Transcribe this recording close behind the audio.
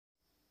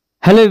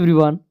Hello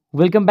everyone,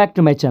 welcome back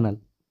to my channel.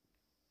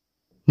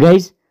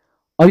 Guys,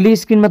 अहिले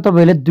स्क्रिनमा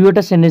तपाईँहरूले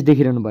दुईवटा सेन्टेन्स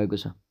देखिरहनु भएको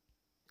छ।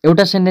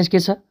 एउटा सेन्टेन्स के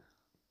छ?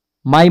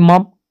 My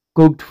momo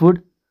cooked food.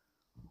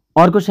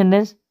 अर्को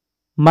sentence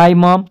my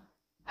momo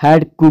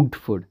had cooked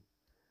food.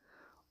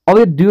 अब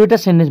यो दुईवटा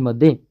सेन्टेन्स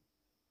मध्ये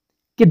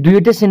के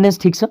दुईवटै सेन्टेन्स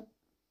ठिक छ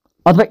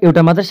अथवा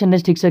एउटा मात्र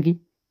सेन्टेन्स ठिक छ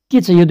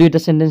के छ? यो दुईवटा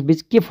सेन्टेन्स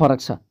बीच के फरक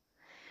छ?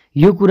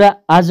 यो कुरा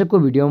आजको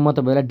भिडियोमा म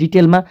तपाईँलाई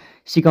डिटेलमा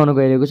सिकाउन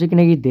गइरहेको छु,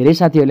 किनकि धेरै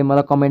साथीहरूले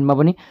मलाई कमेन्टमा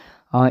पनि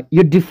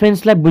यो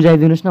डिफरेन्सलाई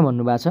बुझाइदिनुस् न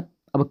भन्नुभएको छ।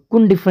 अब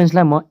कुन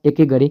डिफरेन्सलाई म एक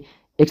एक गरी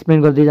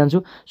एक्सप्लेन गर्दै जान्छु।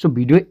 सो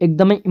भिडियो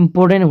एकदमै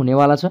इम्पोर्टेन्ट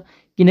हुनेवाला छ,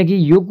 किनकि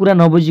यो कुरा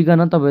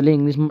नबुझिकन तपाईँहरूले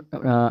इङ्ग्लिस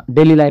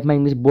डेली लाइफमा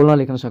इङ्ग्लिस बोल्न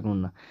लेख्न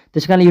सक्नुहुन्न।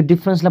 त्यसकारणले यो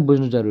डिफरेन्सलाई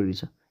बुझ्नु जरुरी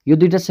छ। यो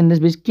दुईवटा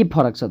सेन्टेन्स बीच के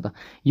फरक छ त,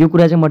 यो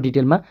कुरा चाहिँ म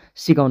डिटेलमा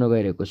सिकाउन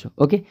गइरहेको छु।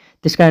 ओके,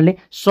 त्यसकारणले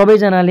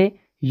सबैजनाले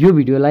यो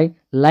भिडियोलाई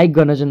लाइक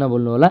गर्न चाहिँ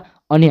नभुल्नु होला।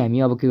 अनि हामी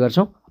अब के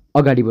गर्छौँ,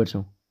 अगाडि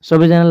बढ्छौँ।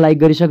 सबैजना लाइक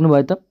गरिसक्नु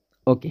भयो त?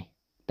 Okay,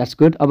 that's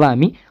good. अब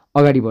हामी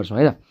अगाडि बढ्छौँ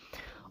है त।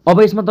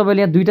 अब यसमा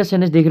तपाईँले यहाँ दुईवटा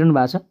सेन्टेन्स देखिरहनु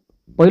भएको छ।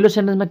 पहिलो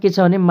सेन्टेन्समा के छ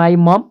भने my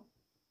momo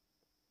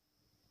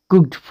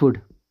cooked food.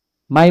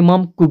 My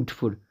momo cooked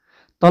food.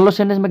 तल्लो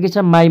सेन्टेन्समा के छ?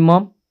 My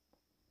momo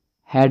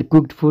had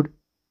cooked food.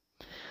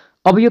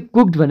 अब यो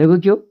कुक्ड भनेको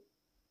के हो?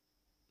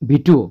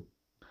 भिटु हो।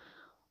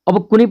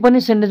 अब कुनै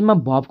पनि सेन्टेन्समा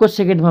भर्बको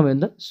सेकेन्ड फर्म हो नि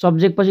त,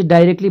 सब्जेक्ट पछि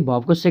डाइरेक्टली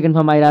भर्बको सेकेन्ड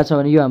फर्म आइरहेछ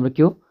भने यो हाम्रो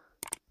के हो?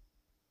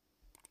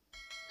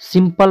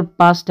 सिम्पल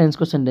पास्ट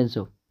टेन्सको सेन्टेन्स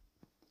हो।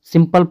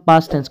 सिम्पल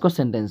पास्ट टेन्सको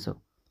सेन्टेन्स हो।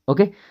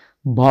 ओके,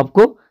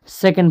 भर्बको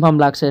सेकेन्ड फर्म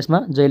लाग्छ यसमा,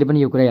 जहिले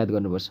पनि यो कुरा याद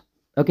गर्नुपर्छ।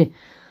 ओके,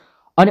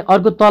 अनि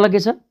अर्को तल के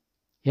छ?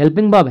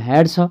 हेल्पिङ भर्ब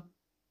ह्याड छ,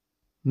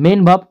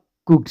 मेन भर्ब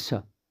कुक्ड छ।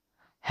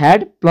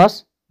 ह्याड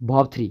प्लस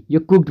भर्ब 3, यो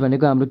कुक्ड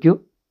भनेको हाम्रो के हो?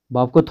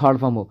 भर्बको थर्ड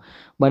फर्म हो।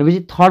 भनेपछि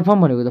थर्ड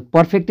फर्म भनेको त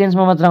पर्फेक्ट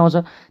टेन्समा मात्र आउँछ।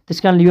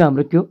 त्यसकारणले यो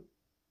हाम्रो के हो?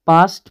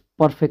 Past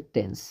perfect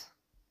tense.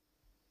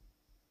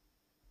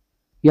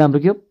 यो हाम्रो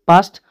के हो?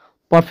 पास्ट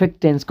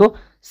पर्फेक्ट टेन्सको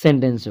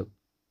सेन्टेन्स हो।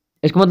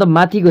 यसको मतलब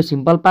माथिको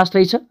सिम्पल पास्ट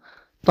रहेछ,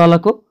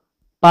 तलको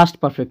पास्ट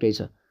पर्फेक्ट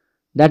रहेछ।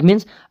 द्याट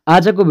मिन्स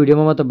आजको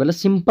भिडियोमा म तपाईँलाई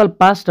सिम्पल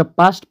पास्ट र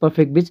पास्ट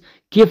पर्फेक्ट बीच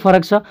के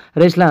फरक छ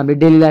र यसलाई हामीले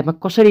डेली लाइफमा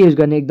कसरी युज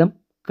गर्ने एकदम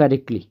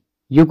करेक्टली,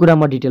 यो कुरा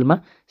म डिटेलमा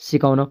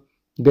सिकाउन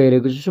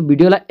गइरहेको छु। सो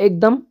भिडियोलाई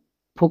एकदम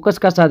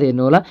फोकसका साथ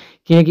हेर्नु होला,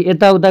 किनकि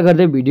यताउता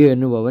गर्दै भिडियो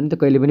हेर्नुभयो भने त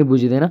कहिले पनि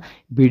बुझिँदैन।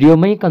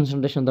 भिडियोमै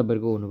कन्सन्ट्रेसन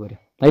तपाईँहरूको हुनु पऱ्यो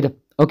है त।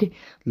 ओके,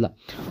 ल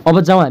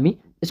अब जाउँ हामी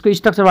यसको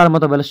स्ट्रक्चरबाट म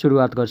तपाईँलाई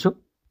सुरुवात गर्छु।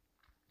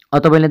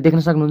 तपाईँले देख्न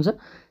सक्नुहुन्छ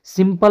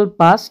सिम्पल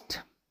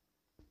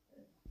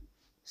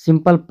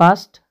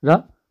पास्ट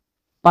र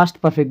पास्ट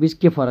पर्फेक्ट बीच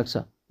के फरक छ।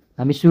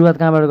 हामी सुरुवात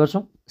कहाँबाट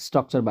गर्छौँ?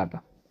 स्ट्रक्चरबाट।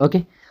 ओके,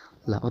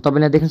 ल अब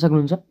तपाईँले देख्न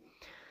सक्नुहुन्छ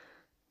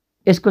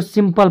यसको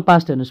सिम्पल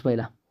पास्ट हेर्नुहोस्।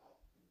 पहिला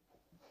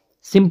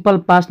सिम्पल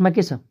पास्टमा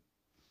के छ?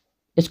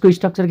 यसको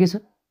स्ट्रक्चर के छ?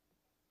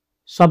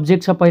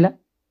 सब्जेक्ट छ पहिला,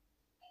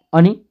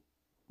 अनि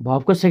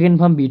भर्बको सेकेन्ड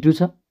फर्म V2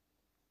 छ,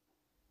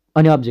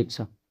 अनि अब्जेक्ट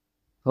छ।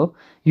 हो,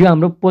 यो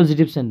हाम्रो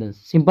positive sentence.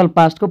 Simple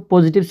पास्टको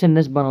positive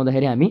sentence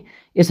बनाउँदाखेरि हामी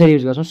यसरी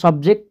युज गर्छौँ,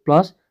 subject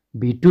plus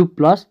V2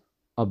 plus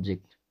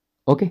object.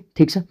 Okay,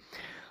 ठिक छ।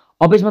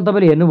 अब यसमा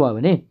तपाईँले हेर्नुभयो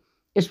भने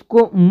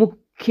यसको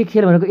मुख्य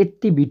खेल भनेको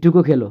यति V2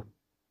 को खेल हो।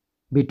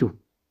 V2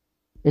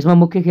 यसमा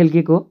मुख्य खेल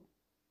के को हो?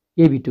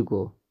 यही V2 को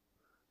हो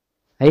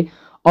है।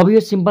 अब यो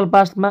सिम्पल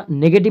पास्टमा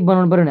नेगेटिभ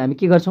बनाउनु पऱ्यो भने हामी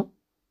के गर्छौँ?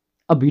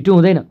 अब V2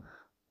 हुँदैन,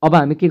 अब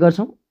हामी के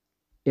गर्छौँ?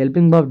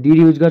 हेल्पिङ भर्ब डिड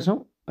युज गर्छौँ,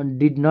 अनि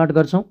डिड नट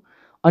गर्छौँ,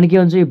 अनि के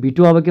हुन्छ? यो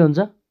V2 अब के हुन्छ?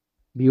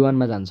 V1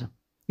 मा जान्छ।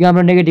 यो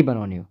हाम्रो नेगेटिभ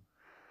बनाउने हो।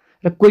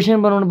 र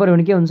क्वेसन बनाउनु पऱ्यो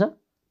भने के हुन्छ?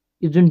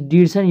 यो जुन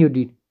डिड छ नि, यो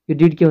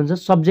डिड के हुन्छ?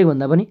 सब्जेक्ट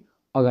भन्दा पनि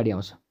अगाडि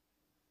आउँछ।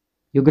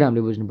 यो कुरा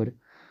हामीले बुझ्नु पऱ्यो।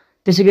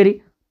 त्यसै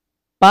गरी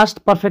पास्ट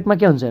पर्फेक्टमा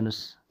के हुन्छ हेर्नुहोस्।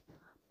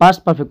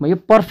 पास्ट पर्फेक्टमा यो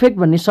पर्फेक्ट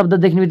भन्ने शब्द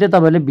देख्ने बित्तिकै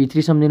तपाईँहरूले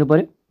V3 सम्झिनु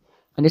पऱ्यो।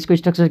 अनि यसको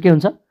स्ट्रक्चर के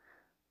हुन्छ?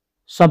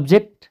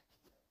 सब्जेक्ट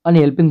अनि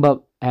हेल्पिङ भर्ब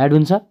ह्याड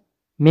हुन्छ,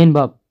 मेन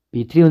भर्ब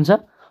V3 हुन्छ,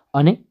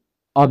 अनि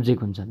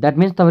अब्जेक्ट हुन्छ। द्याट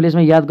मिन्स तपाईँले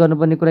यसमा याद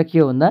गर्नुपर्ने कुरा के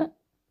हो भन्दा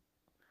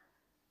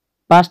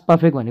पास्ट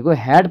पर्फेक्ट भनेको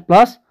ह्याड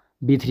प्लस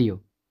V3 हो।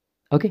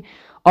 ओके,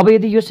 अब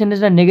यदि यो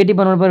सेन्टेन्सलाई नेगेटिभ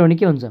बनाउनु पऱ्यो भने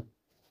के हुन्छ?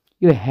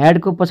 यो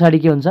ह्याडको पछाडि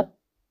के हुन्छ?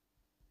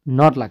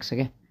 नट लाग्छ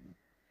क्या।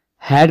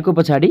 ह्याडको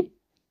पछाडि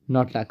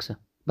नट लाग्छ,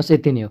 बस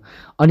यति नै हो।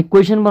 अनि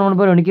क्वेसन बनाउनु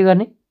पऱ्यो भने के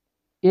गर्ने?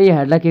 यही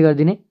ह्याडलाई के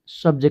गरिदिने?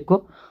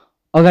 सब्जेक्टको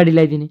अगाडि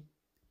ल्याइदिने।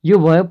 यो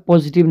भयो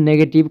पोजिटिभ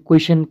नेगेटिभ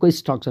क्वेसनको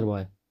स्ट्रक्चर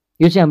भयो।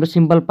 यो चाहिँ हाम्रो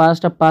सिम्पल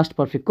पास्ट र पास्ट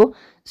पर्फेक्टको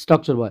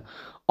स्ट्रक्चर भयो।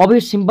 अब यो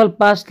सिम्पल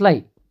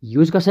पास्टलाई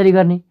युज कसरी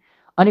गर्ने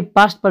अनि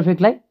पास्ट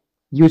पर्फेक्टलाई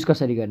युज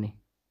कसरी गर्ने,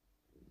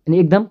 अनि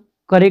एकदम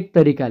करेक्ट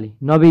तरिकाले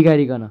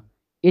नबिगारिकन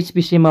यस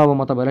विषयमा अब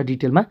म तपाईँलाई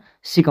डिटेलमा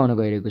सिकाउन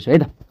गइरहेको छु है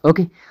त।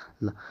 ओके,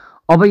 ल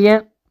अब यहाँ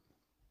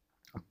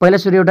पहिला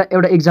सुरु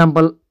एउटा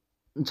इक्जाम्पल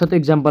छ, त्यो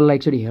इक्जाम्पललाई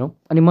एकचोटि हेरौँ,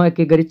 अनि म एक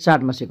एक गरी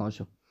चार्टमा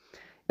सिकाउँछु।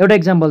 एउटा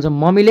इक्जाम्पल छ,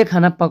 मम्मीले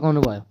खाना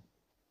पकाउनु भयो।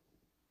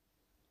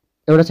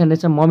 एउटा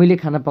सेन्टेन्स छ, मम्मीले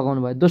खाना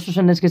पकाउनु भयो। दोस्रो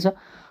सेन्टेन्स के छ?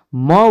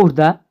 म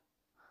उठ्दा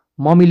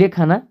मम्मीले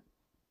खाना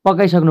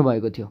पकाइसक्नु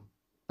भएको थियो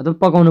अथवा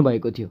पकाउनु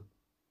भएको थियो।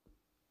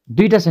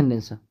 दुईवटा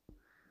सेन्टेन्स छ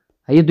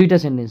है, यो दुईवटा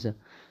सेन्टेन्स छ।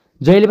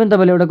 जहिले पनि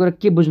तपाईँले एउटा कुरा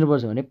के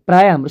बुझ्नुपर्छ भने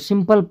प्राय हाम्रो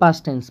सिम्पल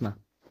पास्ट टेन्समा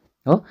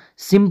हो।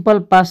 सिम्पल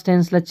पास्ट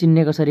टेन्सलाई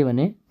चिन्ने कसरी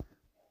भने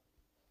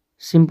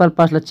सिम्पल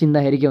पास्टलाई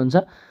चिन्दाखेरि के हुन्छ,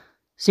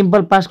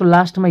 सिम्पल पास्टको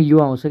लास्टमा यो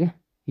आउँछ क्या,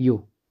 यो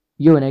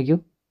भनेको के हो,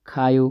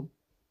 खायो,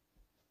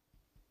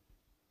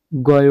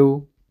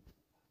 गयो,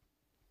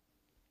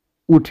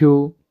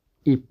 उठ्यो,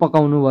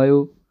 पकाउनु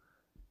भयो,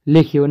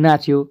 लेख्यो,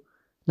 नाच्यो,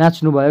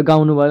 नाच्नु भयो,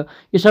 गाउनु भयो,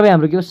 यो सबै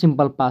हाम्रो के हो,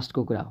 सिम्पल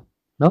पास्टको कुरा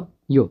हो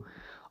यो।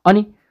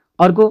 अनि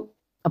अर्को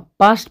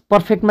पास्ट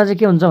पर्फेक्टमा चाहिँ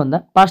के हुन्छ भन्दा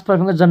पास्ट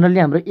पर्फेक्टमा जनरली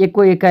हाम्रो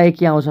एको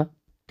एकाएकी आउँछ।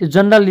 त्यो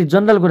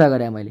जनरल कुरा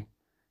गरेँ मैले,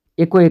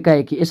 एको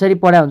एकाएकी यसरी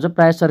पढाइ हुन्छ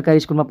प्रायः सरकारी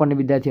स्कुलमा पढ्ने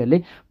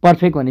विद्यार्थीहरूले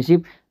पर्फेक्ट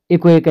भनेपछि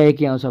एको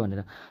एकाएकी आउँछ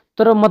भनेर।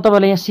 तर म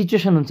तपाईँलाई यहाँ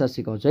सिचुएसन अनुसार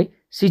सिकाउँछु है,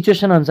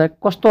 सिचुएसन अनुसार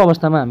कस्तो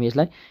अवस्थामा हामी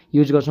यसलाई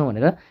युज गर्छौँ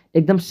भनेर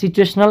एकदम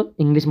सिचुएसनल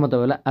इङ्ग्लिस म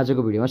तपाईँलाई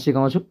आजको भिडियोमा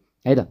सिकाउँछु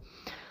है त।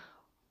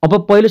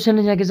 अब पहिलो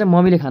सेन्टेन्स यहाँ के छ,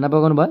 मम्मीले खाना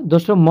पकाउनु भयो।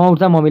 दोस्रो, म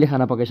उठ्दा मम्मीले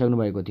खाना पकाइसक्नु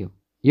भएको थियो।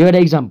 यो एउटा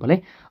इक्जाम्पल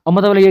है। अब म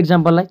तपाईँलाई यो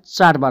इक्जाम्पललाई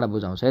चार्टबाट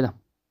बुझाउँछु है त,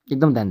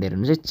 एकदम ध्यान दिएर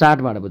हेर्नुहोस् है,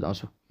 चार्टबाट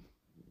बुझाउँछु।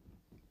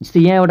 जस्तै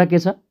यहाँ एउटा के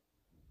छ,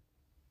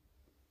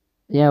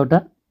 यहाँ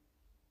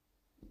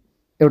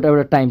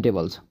एउटा टाइम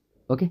टेबल छ।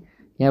 ओके,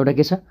 यहाँ एउटा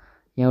के छ,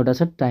 यहाँ एउटा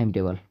छ टाइम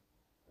टेबल,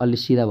 अलि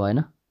सिधा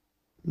भएन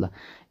ल,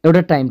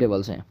 एउटा टाइम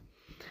टेबल छ यहाँ।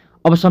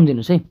 अब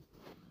सम्झिनुहोस् है,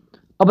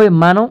 अब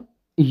मानौ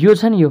यो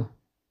छ नि, यो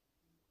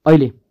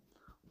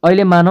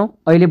अहिले मानौ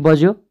अहिले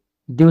बज्यो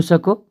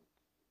दिउँसोको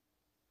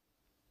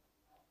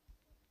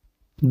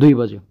 2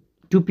 बज्यो,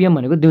 2 PM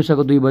भनेको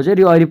दिउँसोको 2 बज्यो र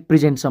यो अहिले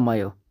प्रेजेन्ट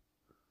समय हो।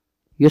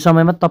 यो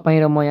समयमा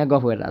तपाईँ र म यहाँ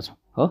गफ गरिरहेको छौँ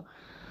हो।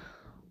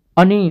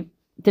 अनि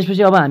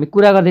त्यसपछि अब हामी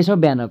कुरा गर्दैछौँ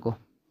बिहानको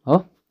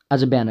हो,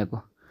 आज बिहानको।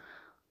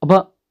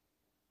 अब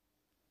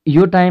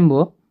यो टाइम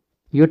भयो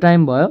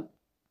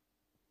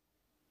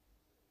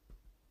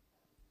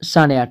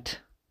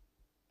 8:30,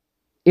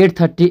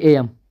 8:30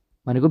 AM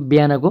भनेको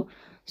बिहानको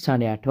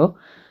 8:30 हो।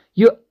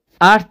 यो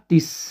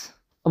 8:30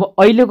 अब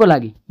अहिलेको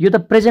लागि यो त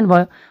प्रेजेन्ट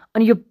भयो,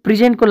 अनि यो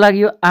प्रेजेन्टको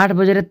लागि यो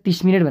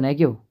 8:30 भनेको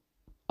के हो,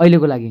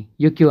 अहिलेको लागि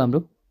यो के हो, हाम्रो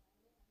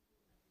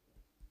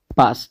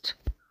पास्ट।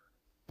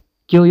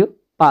 के हो, यो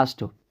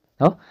पास्ट हो।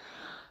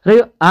 र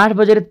यो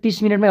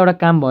 8:30 एउटा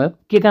काम भयो।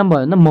 के काम भयो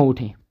भन्दा म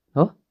उठेँ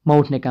हो, म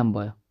उठ्ने काम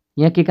भयो।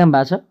 यहाँ के काम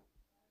भएको छ,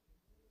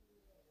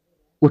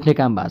 उठ्ने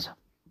काम भएको छ,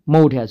 म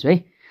उठेको छु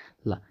है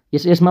ल।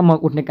 यसमा म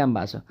उठ्ने काम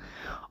भएको छ।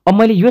 अब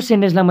मैले यो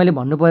सेन्टेन्सलाई मैले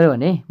भन्नु पर्यो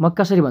भने म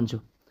कसरी भन्छु,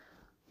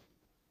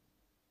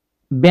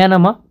 बिहान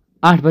म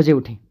 8 बजे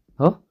उठेँ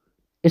हो।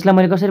 यसलाई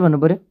मैले कसरी भन्नु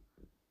पर्यो,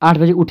 8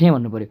 बजे उठेँ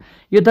भन्नु पर्यो।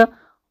 यो त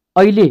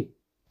अहिले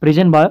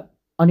प्रेजेन्ट भयो,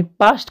 अनि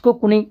पास्टको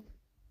कुनै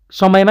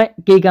समयमा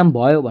केही काम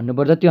भयो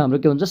भन्नुपर्दा त्यो हाम्रो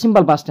के हुन्छ,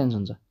 सिम्पल पास्ट टेन्स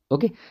हुन्छ।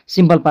 ओके,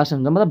 सिम्पल पास्ट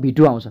टेन्स हुन्छ, मतलब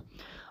V2 आउँछ।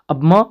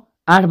 अब म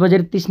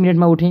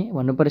 8:30 उठेँ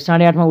भन्नु पर्यो,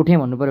 8:30 उठेँ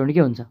भन्नु पर्यो भने के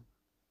हुन्छ,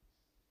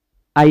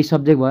 आई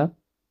सब्जेक्ट भयो,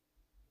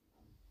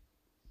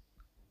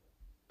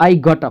 I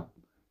got up,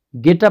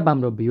 get up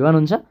हाम्रो V1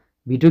 हुन्छ,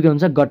 V2 के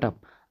हुन्छ, got up.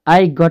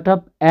 I got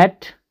up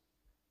at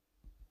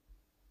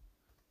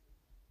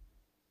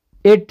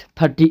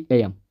 8:30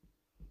 AM,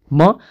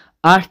 म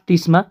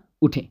 8:30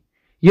 उठेँ।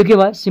 यो के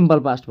भयो, सिम्पल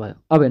पास्ट भयो।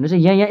 अब हेर्नुहोस्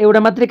यहाँ एउटा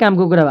मात्रै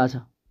कामको कुरा भएको छ,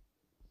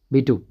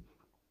 V2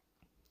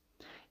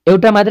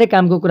 एउटा मात्रै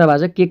कामको कुरा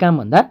भएको छ। के काम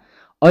भन्दा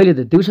अहिले त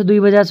दिउँसो 2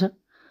 बजे छ,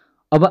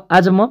 अब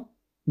आज म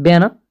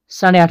बिहान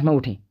 8:30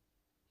 उठेँ।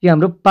 यो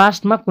हाम्रो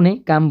पास्टमा कुनै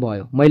काम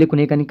भयो, मैले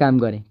कुनै काम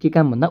गरेँ। के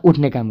काम भन्दा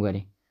उठ्ने काम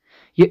गरेँ।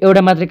 यो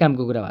एउटा मात्रै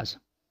कामको कुरा भएको छ।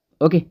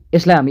 ओके,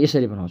 यसलाई हामी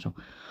यसरी बनाउँछौँ।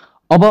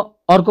 अब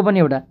अर्को पनि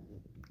एउटा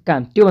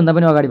काम, त्योभन्दा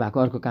पनि अगाडि भएको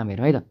अर्को काम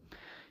हेरौँ है त।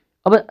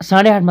 अब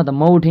 8:30 त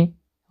म उठेँ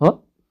हो,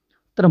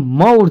 तर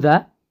म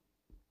उठ्दा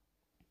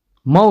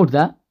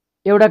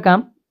एउटा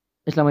काम,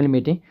 यसलाई मैले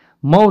मेटेँ,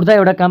 म उठ्दा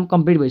एउटा काम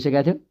कम्प्लिट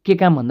भइसकेको थियो। के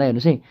काम भन्दा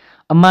हेर्नुहोस् है,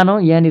 अब मानौ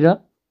यहाँनिर,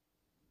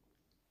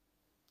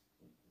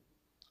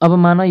 अब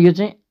मानौ यो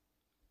चाहिँ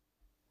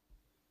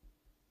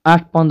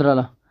 8:15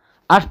 ल,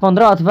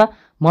 8:15 अथवा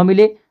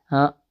मम्मीले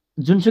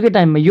जुनसुकै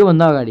टाइममा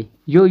योभन्दा अगाडि,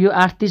 यो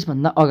 8:30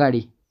 भन्दा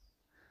अगाडि,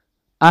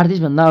 8:30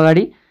 भन्दा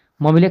अगाडि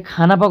मम्मीले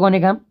खाना पकाउने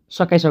काम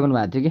सकाइसक्नु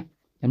भएको थियो कि।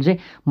 हेर्नुहोस् है,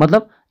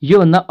 मतलब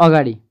योभन्दा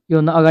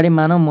अगाडि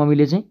मानौ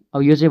मम्मीले चाहिँ,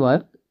 अब यो चाहिँ भयो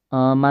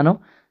मानौ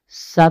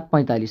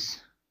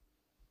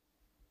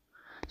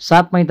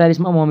 7:45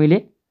 मा मम्मीले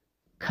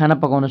खाना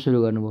पकाउन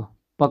सुरु गर्नुभयो,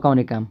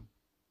 पकाउने काम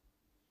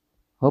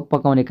हो,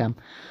 पकाउने काम।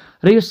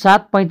 र यो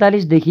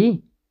 7:45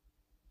 देखि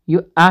यो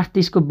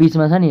 8:30 को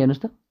बिचमा छ नि,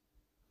 हेर्नुहोस् त,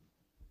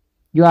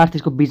 यो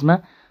 8:30 को बिचमा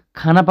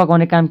खाना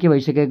पकाउने काम के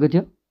भइसकेको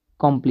थियो,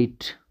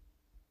 कम्प्लिट।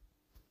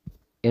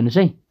 हेर्नुहोस्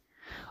है,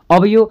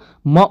 अब यो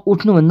म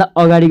उठ्नुभन्दा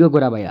अगाडिको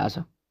कुरा भइरहेको छ।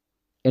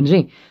 हेर्नुहोस्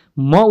है,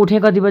 म उठेँ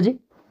कति बजे,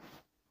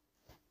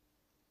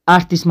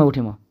 8:30 मा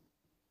उठेँ म,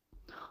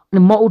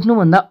 अनि म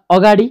उठ्नुभन्दा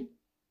अगाडि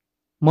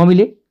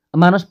मम्मीले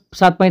मानस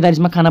 7:45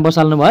 मा खाना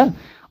बसाल्नु भयो,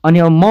 अनि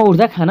अब म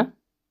उठ्दा खाना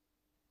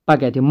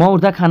पाकेको थियो। म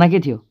उठ्दा खाना के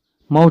थियो,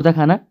 म उठ्दा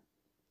खाना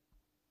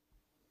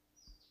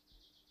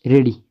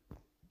रेडी,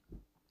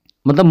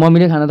 मतलब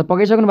मम्मीले खाना त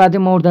पकाइसक्नु भएको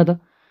थियो। म उठ्दा त,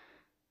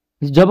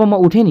 जब म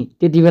उठेँ नि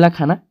त्यति बेला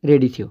खाना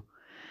रेडी थियो।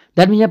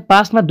 द्याट मिन्स यहाँ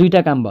पास्टमा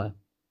दुईटा काम भयो,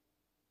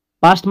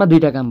 पास्टमा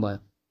दुईटा काम भयो।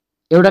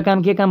 एउटा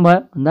काम के काम भयो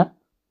भन्दा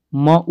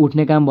म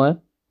उठ्ने काम भयो,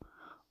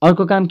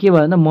 अर्को काम के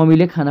भयो भन्दा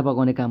मम्मीले खाना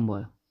पकाउने काम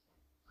भयो।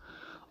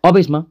 अब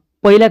यसमा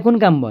पहिला कुन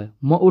काम भयो,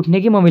 म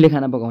उठ्ने कि मम्मीले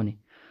खाना पकाउने?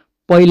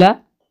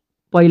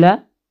 पहिला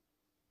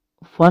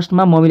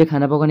फर्स्टमा मम्मीले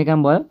खाना पकाउने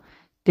काम भयो,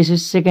 त्यसपछि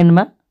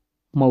सेकेन्डमा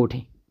म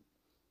उठेँ।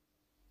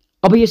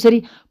 अब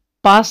यसरी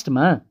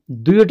पास्टमा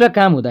दुईवटा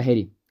काम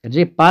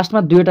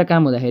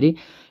हुँदाखेरि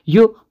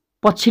यो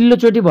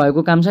पछिल्लोचोटि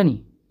भएको काम छ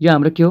नि, यो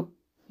हाम्रो के हो?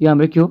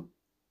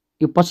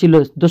 यो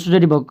पछिल्लो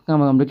दोस्रोचोटि भएको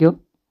काम हाम्रो के हो?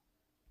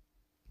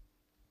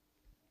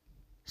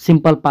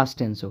 सिम्पल पास्ट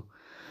टेन्स हो।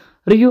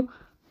 र यो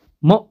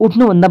म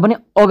उठ्नुभन्दा पनि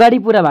अगाडि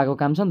पुरा भएको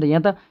काम छ नि त।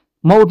 यहाँ त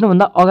म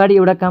उठ्नुभन्दा अगाडि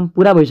एउटा काम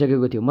पुरा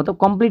भइसकेको थियो, मतलब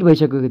कम्प्लिट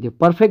भइसकेको थियो,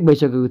 पर्फेक्ट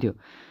भइसकेको थियो।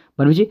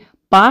 भनेपछि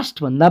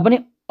पास्ट भन्दा पनि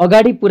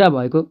अगाडि पुरा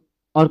भएको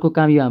अर्को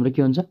काम यो हाम्रो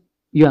के हुन्छ?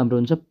 यो हाम्रो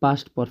हुन्छ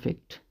पास्ट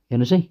पर्फेक्ट।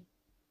 हेर्नुहोस् है,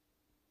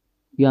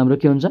 यो हाम्रो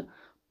के हुन्छ?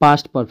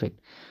 Past perfect.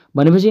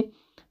 भनेपछि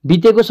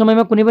बितेको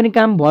समयमा कुनै पनि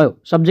काम भयो,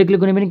 सब्जेक्टले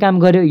कुनै पनि काम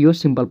गर्यो, यो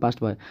सिम्पल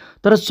पास्ट भयो।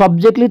 तर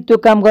सब्जेक्टले त्यो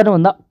काम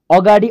गर्नुभन्दा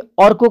अगाडि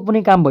अर्को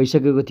पनि काम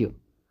भइसकेको थियो।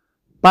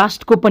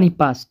 पास्टको पनि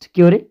पास्ट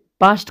के हो रे?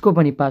 पास्टको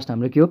पनि पास्ट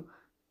हाम्रो के हो?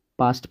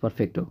 पास्ट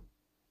पर्फेक्ट हो।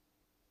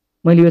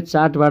 मैले यो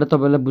चार्टबाट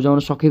तपाईँलाई बुझाउन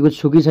सकेको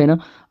छु कि छैन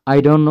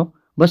आई डोन्ट नो।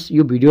 बस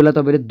यो भिडियोलाई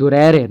तपाईँले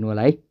दोहोऱ्याएर हेर्नु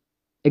होला है,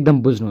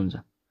 एकदम बुझ्नुहुन्छ।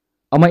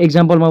 अब म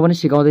एक्जाम्पलमा पनि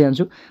सिकाउँदै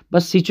जान्छु।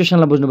 बस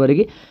सिचुएसनलाई बुझ्नु पऱ्यो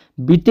कि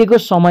बितेको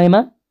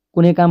समयमा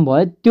कुनै काम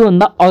भयो,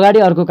 त्योभन्दा अगाडि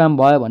अर्को काम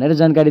भयो भनेर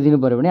जानकारी दिनु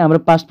पऱ्यो भने हाम्रो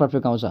पास्ट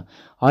पर्फेक्ट आउँछ।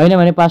 होइन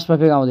भने पास्ट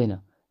पर्फेक्ट आउँदैन।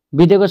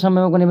 बितेको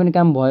समयमा कुनै पनि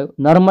काम भयो,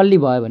 नर्मल्ली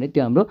भयो भने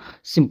त्यो हाम्रो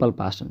सिम्पल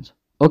पास्ट हुन्छ।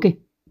 ओके,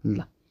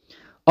 ल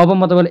अब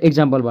म तपाईँलाई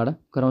एक्जाम्पलबाट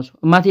गराउँछु।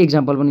 माथि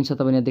एक्जाम्पल पनि छ,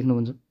 तपाईँले यहाँ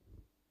देख्नुहुन्छ।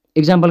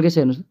 एक्जाम्पल के छ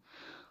हेर्नुहोस् न।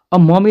 अब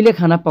मम्मीले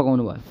खाना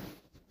पकाउनु भयो।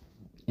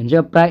 हेर्नुहोस्,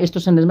 अब प्रायः यस्तो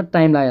सेन्टेन्समा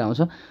टाइम लागेर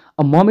आउँछ।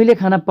 अब मम्मीले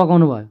खाना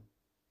पकाउनु भयो,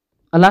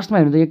 लास्टमा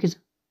हेर्नु त यो के छ?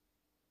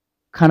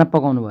 खाना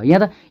पकाउनु भयो।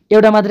 यहाँ त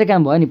एउटा मात्रै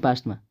काम भयो नि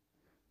पास्टमा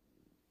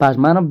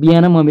न,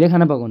 बिहान मम्मीले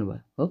खाना पकाउनु भयो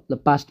हो। ल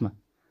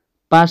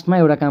पास्टमा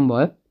एउटा काम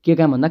भयो, के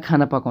काम भन्दा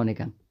खाना पकाउने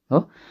काम हो।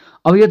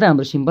 अब यो त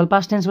हाम्रो सिम्पल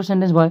पास्ट टेन्सको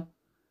सेन्टेन्स भयो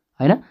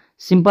होइन।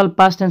 सिम्पल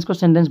पास्ट टेन्सको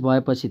सेन्टेन्स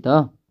भएपछि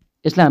त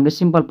यसलाई हामीले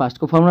सिम्पल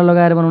पास्टको फर्मुला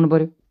लगाएर बनाउनु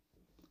पर्यो।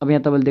 अब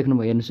यहाँ तपाईँले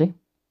देख्नुभयो, हेर्नुहोस् है,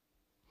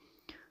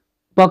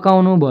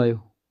 पकाउनु भयो।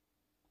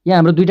 यहाँ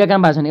हाम्रो दुईटा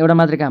काम भएको छैन, एउटा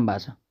मात्रै काम भएको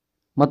छ।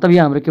 मतलब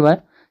यो हाम्रो के भयो?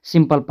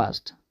 Simple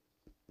past.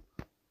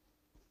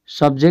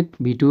 सब्जेक्ट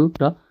V2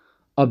 र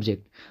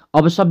अब्जेक्ट।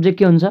 अब सब्जेक्ट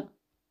के हुन्छ?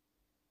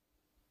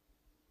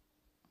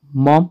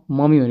 मम,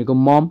 मम्मी भनेको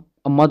मम।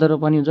 अब मदर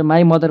पनि हुन्छ,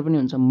 माई मदर पनि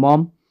हुन्छ,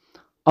 मम।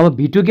 अब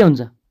V2 के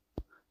हुन्छ?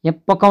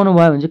 यहाँ पकाउनु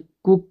भयो भने चाहिँ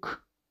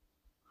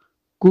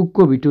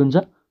कुकको V2 हुन्छ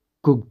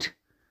कुक्ड।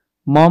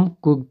 मम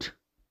कुक्ड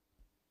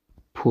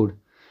फुड।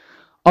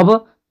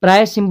 अब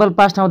प्राय सिम्पल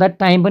पास्ट आउँदा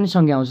टाइम पनि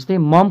सँगै आउँछ। जस्तै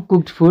मम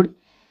कुक्ड फुड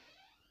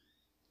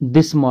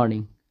दिस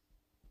मर्निङ।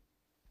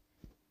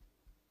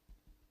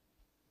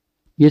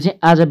 यो चाहिँ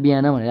आज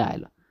बिहान भनेर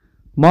आयो।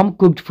 मम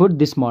कुक्ड फुड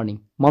दिस मर्निङ,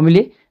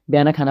 मम्मीले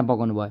बिहान खाना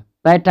पकाउनु भयो।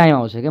 प्राय टाइम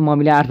आउँछ क्या,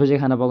 मम्मीले 8 बजे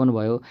खाना पकाउनु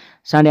भयो,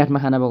 8:30मा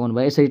खाना पकाउनु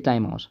भयो, यसरी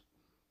टाइम आउँछ।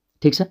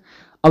 ठिक छ।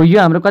 अब यो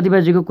हाम्रो कति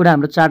बजेको कुरा?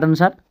 हाम्रो चार्ट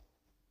अनुसार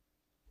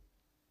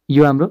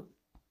यो हाम्रो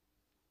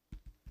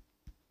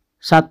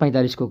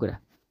 7:45 को कुरा।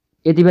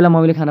 यति बेला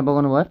मम्मीले खाना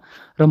पकाउनु भयो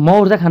र म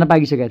उठ्दा खाना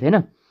पाकिसकेको थिएन।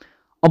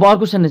 अब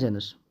अर्को सेन्टेन्स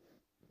हेर्नुहोस्।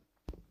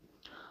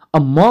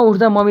 अब म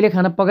उठ्दा मम्मीले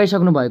खाना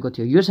पकाइसक्नु भएको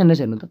थियो। यो सेन्टेन्स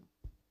हेर्नु त,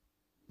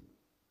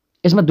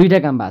 यसमा दुईटा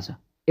काम भएको छ।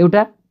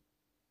 एउटा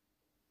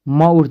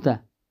म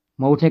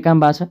उठ्ने काम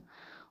भएको छ,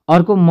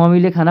 अर्को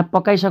मम्मीले खाना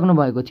पकाइसक्नु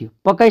भएको थियो।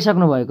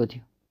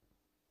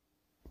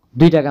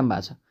 दुईटा काम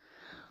भएको छ।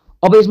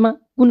 अब यसमा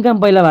कुन काम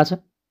पहिला भएको छ?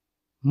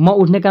 म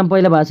उठ्ने काम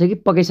पहिला भएको छ कि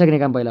पकाइसक्ने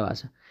काम पहिला भएको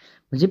छ?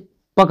 भनेपछि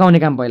पकाउने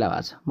काम पहिला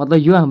भएको छ। मतलब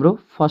यो हाम्रो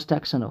फर्स्ट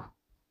एक्सन हो।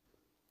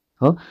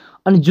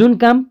 अनि जुन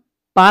काम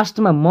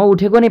पास्टमा म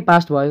उठेको नै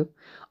पास्ट भयो,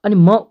 अनि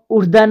म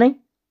उठ्दा नै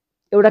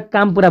एउटा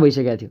काम पुरा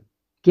भइसकेको थियो।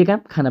 के काम?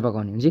 खाना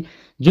पकाउने। भनेपछि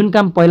जुन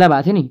काम पहिला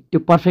भएको थियो नि त्यो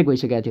पर्फेक्ट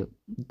भइसकेको थियो।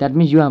 द्याट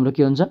मिन्स यो हाम्रो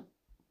के हुन्छ?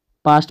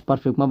 पास्ट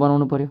पर्फेक्टमा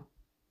बनाउनु पर्यो।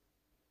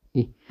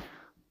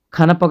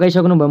 खाना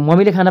पकाइसक्नु भयो,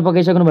 मम्मीले खाना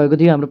पकाइसक्नु भएको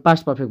थियो, हाम्रो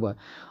पास्ट पर्फेक्ट भयो।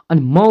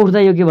 अनि म उठ्दा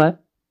यो के भयो?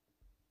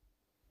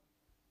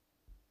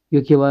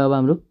 अब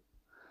हाम्रो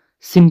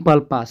सिम्पल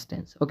पास्ट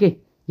टेन्स। ओके,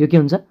 यो के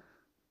हुन्छ?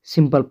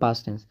 Simple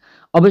past tense.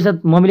 अब यसमा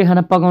मम्मीले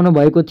खाना पकाउनु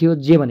भएको थियो,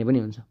 जे भने पनि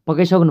हुन्छ।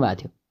 पकाइसक्नु भएको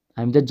थियो,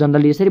 हामी त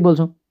जनरली यसरी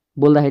बोल्छौँ।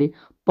 बोल्दाखेरि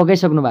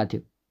पकाइसक्नु भएको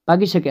थियो,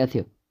 पाकिसकेको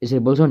थियो, यसरी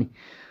बोल्छौँ नि।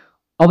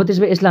 अब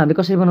त्यसपछि यसलाई हामीले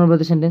कसरी बनाउनु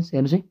पर्यो सेन्टेन्स?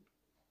 हेर्नुहोस् है,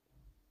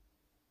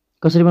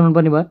 कसरी बनाउनु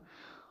पर्ने भयो?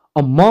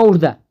 अब म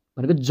उठ्दा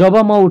भनेको जब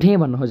म उठेँ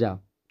भन्नु खोजा।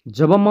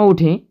 जब म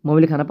उठेँ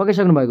मम्मीले खाना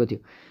पकाइसक्नु भएको थियो।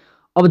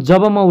 अब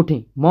जब म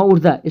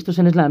उठ्दा यस्तो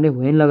सेन्टेन्सलाई हामीले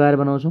व्हेन लगाएर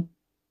बनाउँछौँ।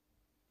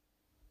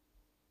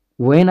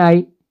 When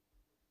I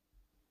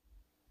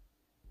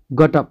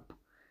got up.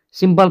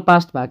 Simple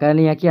past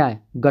भएकाले यहाँ के आयो?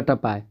 गट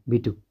अप आयो,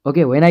 V2।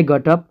 Okay, when I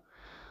got up.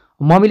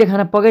 मम्मीले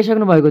खाना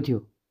पकाइसक्नु भएको थियो,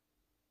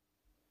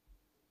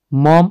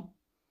 मम।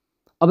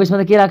 अब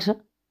यसमा त के लाग्छ?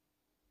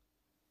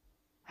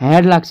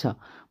 ह्याड लाग्छ।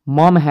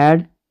 मम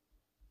had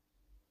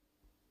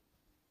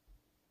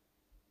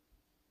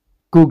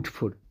cooked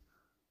food.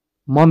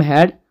 Momo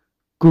had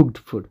cooked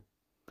food.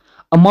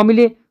 अब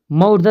मम्मीले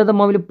म उठ्दा त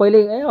मम्मीले पहिले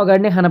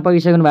अगाडि नै खाना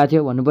पकाइसक्नु भएको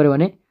थियो भन्नु पऱ्यो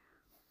भने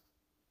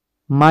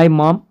माई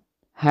मम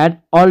ह्याड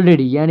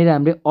अलरेडी, यहाँनिर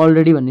हामीले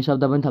अलरेडी भन्ने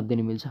शब्द पनि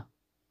थपिदिनु मिल्छ।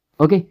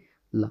 ओके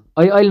ल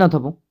अहिले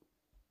नथपौँ।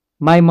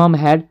 My momo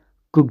had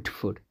cooked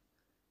food.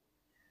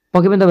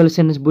 पक्कै पनि तपाईँले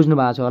सेन्टेन्स बुझ्नु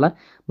भएको छ होला।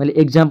 मैले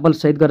एक्जाम्पल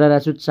सहित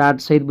गराइरहेको छु, चार्ट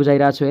सहित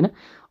बुझाइरहेको छु होइन।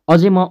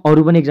 अझै म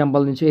अरू पनि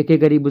एक्जाम्पल दिन्छु, एक एक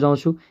गरी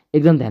बुझाउँछु।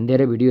 एकदम ध्यान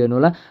दिएर भिडियो हेर्नु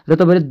होला र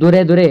तपाईँले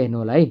दोहोऱ्याइ हेर्नु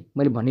होला है।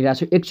 मैले भनिरहेको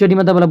छु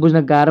एकचोटिमा तपाईँलाई बुझ्न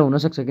गाह्रो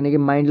हुनसक्छ किनकि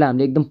माइन्डलाई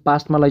हामीले एकदम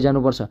पास्टमा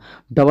लैजानुपर्छ,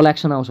 डबल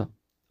एक्सन आउँछ।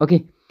 ओके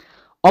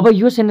अब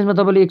यो सेन्टेन्समा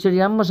तपाईँले एकचोटि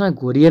राम्रोसँग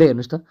घोरिएर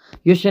हेर्नुहोस् त।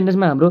 यो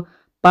सेन्टेन्समा हाम्रो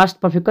पास्ट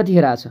पर्फेक्ट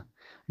कतिखेर आएको छ?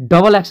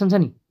 डबल एक्सन छ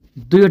नि,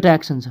 दुईवटा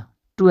एक्सन छ,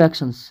 2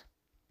 एक्सन्स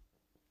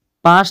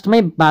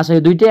पास्टमै भएको छ।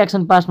 यो दुईटै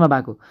एक्सन पास्टमा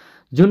भएको।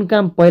 जुन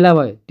काम पहिला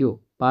भयो त्यो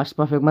पास्ट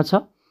पर्फेक्टमा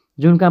छ,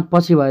 जुन काम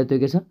पछि भयो त्यो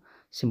के छ?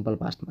 सिम्पल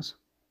पास्टमा छ।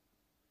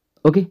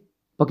 ओके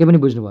पक्कै पनि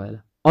बुझ्नुभयो होला।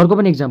 अर्को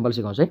पनि इक्जाम्पल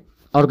सिकाउँछ है।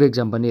 अर्को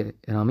इक्जाम्पल नि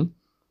हेरौँ हामी।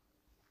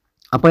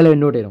 पहिला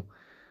नोट हेरौँ।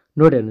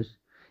 नोट हेर्नुहोस्,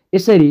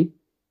 यसरी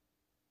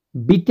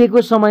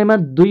बितेको समयमा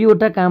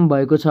दुईवटा काम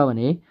भएको छ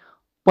भने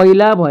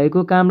पहिला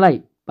भएको कामलाई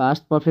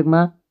पास्ट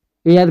पर्फेक्टमा,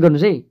 यो याद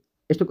गर्नुहोस् है,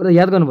 यस्तो कुरा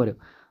याद गर्नु पर्यो,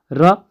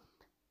 र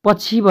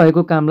पछि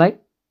भएको कामलाई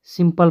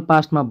सिम्पल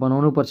पास्टमा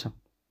बनाउनु पर्छ।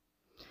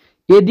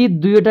 यदि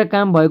दुईवटा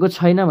काम भएको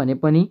छैन भने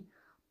पनि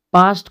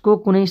पास्टको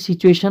कुनै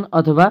सिचुएसन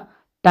अथवा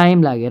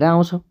टाइम लागेर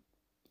आउँछ।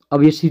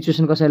 अब यो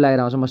सिचुएसन कसरी लागेर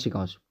आउँछ म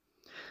सिकाउँछु।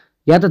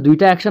 या त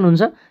दुईवटा एक्सन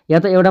हुन्छ या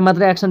त एउटा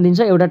मात्र एक्सन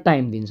दिन्छ, एउटा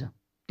टाइम दिन्छ।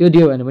 त्यो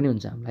दियो भने पनि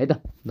हुन्छ हामीलाई है त।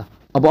 ल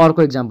अब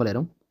अर्को इक्जाम्पल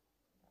हेरौँ।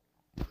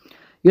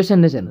 यो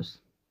सेन्टेन्स हेर्नुहोस्,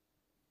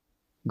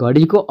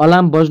 घडीको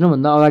अलार्म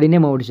बज्नुभन्दा अगाडि नै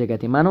म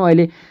उठिसकेको थिएँ।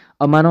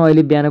 मानौ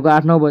अहिले बिहानको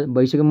 8-9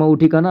 भइसक्यो, म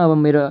उठिकन अब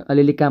मेरो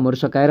अलिअलि कामहरू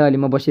सकाएर अहिले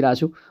म बसिरहेको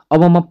छु।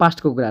 अब म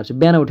पास्टको कुराहरू छु,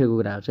 बिहान उठेको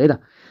कुराहरू छ है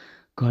त।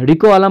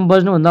 घडीको अलार्म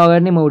बज्नुभन्दा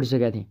अगाडि नै म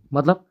उठिसकेको थिएँ,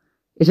 मतलब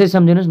यसरी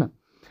सम्झिनुहोस् न।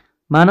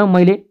 मानौ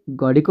मैले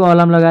घडीको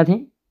अलार्म लगाएको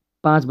थिएँ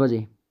 5 बजे।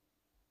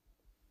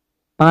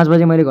 5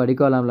 बजे मैले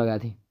घडीको अलार्म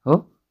लगाएको थिएँ हो।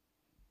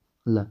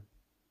 ल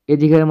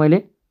यतिखेर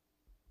मैले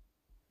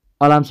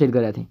अलार्म सेट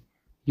गरेको थिएँ।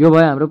 यो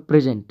भयो हाम्रो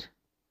प्रेजेन्ट,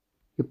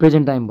 यो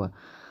प्रेजेन्ट टाइम भयो।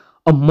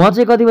 अब म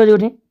चाहिँ कति बजे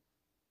उठेँ?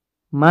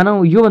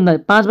 मानौ योभन्दा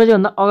 5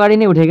 बजेभन्दा अगाडि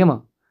नै उठेँ क्या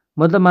म,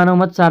 मतलब मानौ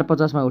म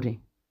 4:50 उठेँ।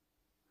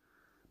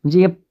 म्हणजे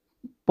यहाँ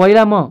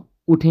पहिला म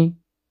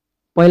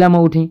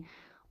उठेँ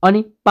अनि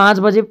 5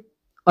 बजे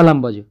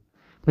अलार्म बज्यो।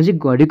 म्हणजे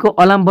घडीको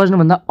अलार्म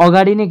बज्नुभन्दा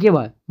अगाडि नै के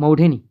भयो? म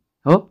उठेँ नि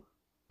हो।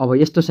 अब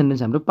यस्तो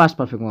सेन्टेन्स हाम्रो पास्ट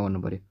पर्फेक्टमा भन्नु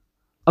पऱ्यो।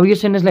 अब यो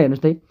सेन्टेन्सलाई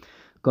हेर्नुहोस् त,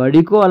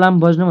 घडीको अलार्म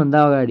बज्नुभन्दा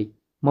अगाडि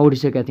म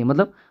उठिसकेको थिएँ,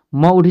 मतलब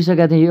म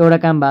उठिसकेको थिएँ। एउटा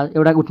काम भएको,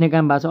 एउटा उठ्ने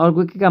काम भएको छ,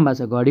 अर्को के काम भएको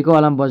छ? घडीको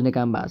अलार्म बज्ने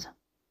काम भएको छ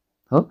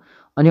हो।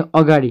 अनि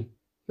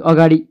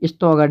अगाडि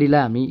यस्तो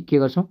अगाडिलाई हामी के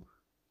गर्छौँ?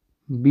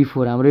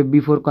 बिफोर। हाम्रो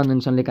बिफोर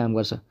कन्जङ्सनले काम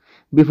गर्छ।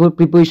 बिफोर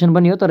प्रिपोजिसन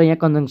पनि हो तर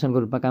यहाँ कन्जङ्सनको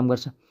रूपमा काम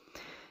गर्छ।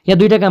 यहाँ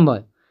दुईवटा काम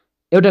भयो,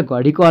 एउटा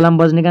घडीको अलार्म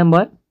बज्ने काम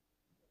भयो,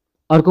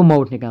 अर्को म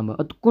उठ्ने काम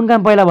भयो। कुन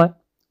काम पहिला भयो?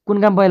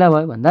 कुन काम पहिला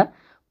भयो भन्दा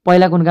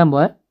पहिला कुन काम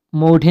भयो?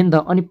 म उठेँ नि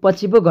त, अनि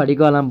पछि पो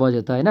घडीको अलार्म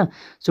बज्यो त होइन।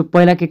 सो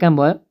पहिला के काम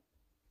भयो?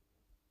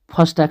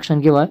 फर्स्ट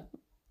एक्सन के भयो?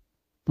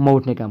 म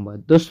उठ्ने काम भयो।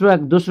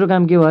 दोस्रो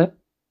काम के भयो?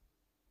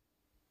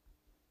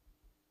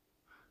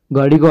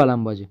 घडीको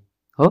अलार्म बज्यो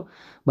हो।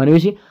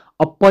 भनेपछि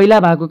अब पहिला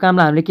भएको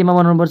कामलाई हामीले केमा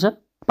बनाउनु पर्छ?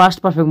 पास्ट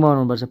पर्फेक्टमा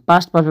बनाउनु पर्छ।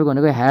 पास्ट पर्फेक्ट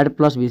भनेको ह्याड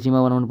प्लस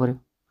भिसीमा बनाउनु पर्यो।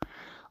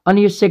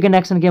 अनि यो सेकेन्ड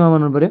एक्सन केमा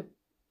बनाउनु पर्यो?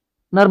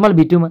 नर्मल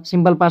V2मा,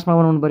 सिम्पल पास्टमा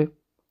बनाउनु पर्यो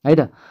है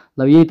त।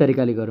 ल यही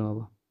तरिकाले गरौँ।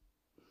 अब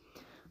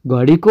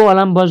घडीको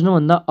अलार्म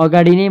बज्नुभन्दा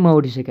अगाडि नै म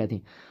उठिसकेको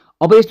थिएँ।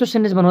 अब यस्तो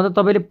सेन्टेन्स बनाउँदा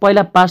तपाईँले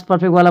पहिला पास्ट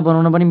पर्फेक्टवाला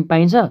बनाउन पनि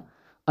पाइन्छ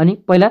अनि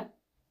पहिला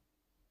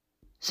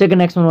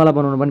सेकेन्ड एक्सनवाला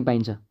बनाउन पनि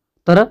पाइन्छ।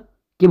 तर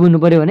के बुझ्नु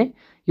पर्यो भने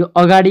यो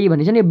अगाडि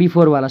भनिन्छ नि, यो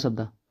बिफोरवाला शब्द,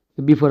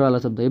 यो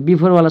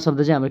बिफोरवाला शब्द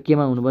चाहिँ हाम्रो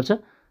केमा हुनुपर्छ?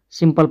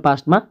 सिम्पल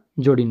पास्टमा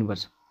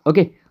जोडिनुपर्छ।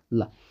 ओके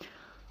ल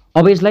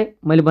अब यसलाई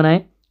मैले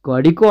बनाएँ,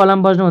 घडीको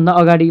अलार्म बज्नुभन्दा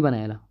अगाडि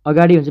बनाएँ। ल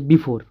अगाडि भन्छ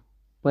बिफोर,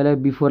 पहिला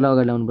बिफोरलाई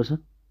अगाडि ल्याउनुपर्छ।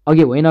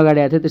 अघि होइन अगाडि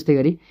आएको थियो, त्यस्तै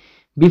गरी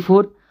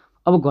बिफोर।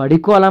 अब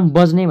घडीको अलार्म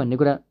बज्ने भन्ने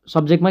कुरा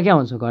सब्जेक्टमा के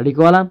आउँछ?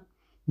 घडीको alarm.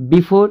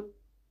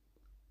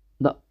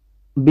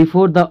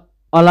 Before the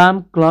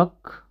alarm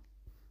clock.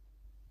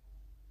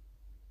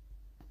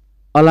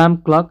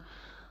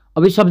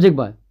 अब यो सब्जेक्ट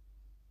भयो।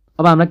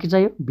 अब हामीलाई के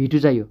चाहियो? V2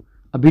 चाहियो।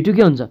 अब V2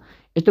 के हुन्छ?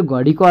 यस्तो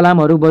घडीको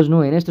अलार्महरू बज्नु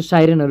होइन, यस्तो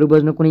साइरेनहरू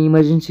बज्नु, कुनै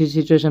इमर्जेन्सी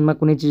सिचुएसनमा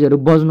कुनै चिजहरू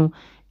बज्नु,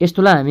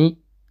 यस्तोलाई हामी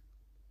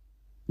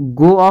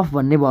गो अफ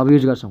भन्ने भर्ब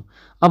युज गर्छौँ।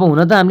 अब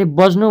हुन त हामीले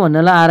बज्नु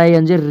भन्नलाई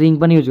RING रिङ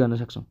पनि युज गर्न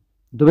सक्छौँ,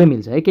 दुवै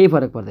मिल्छ है, केही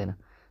फरक पर्दैन।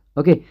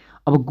 ओके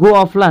अब गो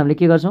अफलाई हामीले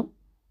के गर्छौँ?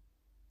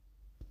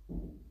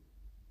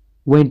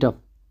 वेन्ट अफ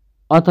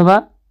अथवा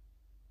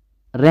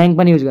ऱ्याङ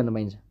पनि युज गर्न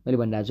पाइन्छ। मैले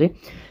भनिरहेको छु है,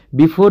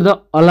 before the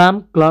alarm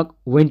clock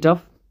went of.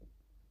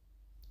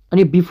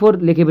 अनि बिफोर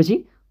लेखेपछि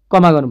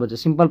कमा गर्नुपर्छ।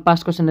 सिम्पल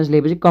पास्टको सेन्टेन्स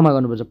लेखेपछि कमा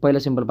गर्नुपर्छ। पहिला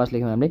सिम्पल पास्ट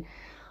लेख्यौँ हामीले।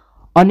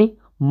 अनि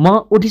म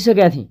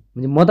उठिसकेको थिएँ,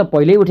 म त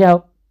पहिल्यै उठ्या हो,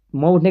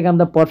 म उठ्ने काम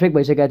त पर्फेक्ट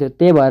भइसकेको थियो,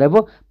 त्यही भएर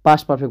पो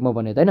पास्ट पर्फेक्टमा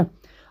बन्यो त होइन।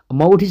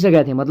 म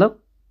उठिसकेको थिएँ मतलब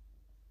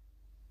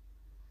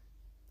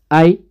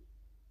आई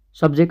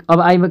सब्जेक्ट। अब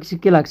आईमा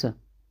के लाग्छ?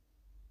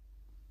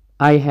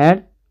 आई ह्याड,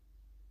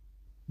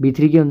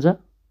 V3 के हुन्छ?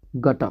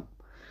 Got up.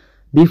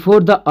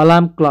 Before the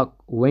alarm clock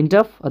went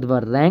of अथवा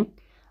ऱ्याङ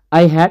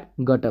आई ह्याड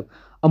गट अप।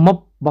 अब म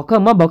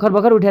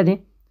भर्खर उठेको थिएँ,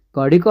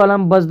 घडीको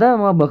अलार्म बज्दा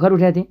म भर्खर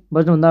उठेको थिएँ,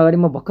 बज्नुभन्दा अगाडि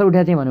म भर्खर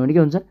उठेको थिएँ भन्यो भने के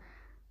हुन्छ,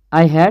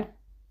 आई ह्याड,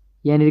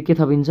 यहाँनिर के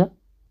थपिन्छ,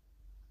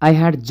 I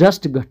had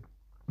just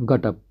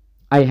got up,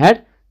 I had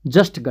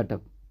just got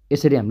up.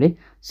 यसरी हामीले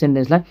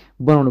सेन्टेन्सलाई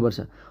बनाउनुपर्छ।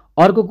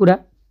 अर्को कुरा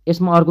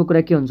यसमा अर्को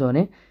कुरा के हुन्छ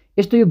भने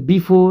यस्तो यो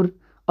बिफोर,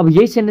 अब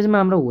यही सेन्टेन्समा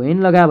हाम्रो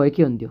वेन लगाए भए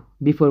के हुन्थ्यो,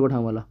 बिफोरको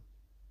ठाउँमा ल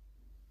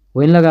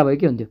वेन लगाए भए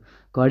के हुन्थ्यो,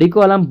 घडीको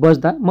अलार्म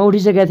बज्दा म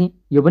उठिसकेका थिएँ,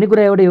 यो पनि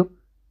कुरा एउटै हो।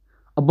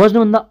 अब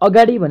बज्नुभन्दा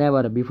अगाडि भने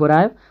भएर बिफोर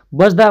आयो,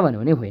 बज्दा भन्यो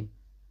भने वेन,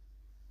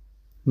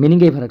 मिनिङ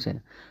केही फरक छैन।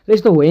 र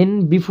यस्तो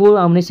वेन बिफोर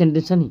आउने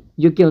सेन्टेन्स छ नि,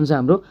 यो के हुन्छ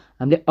हाम्रो,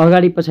 हामीले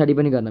अगाडि पछाडि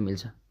पनि गर्न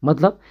मिल्छ।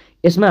 मतलब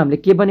यसमा हामीले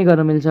के पनि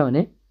गर्न मिल्छ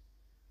भने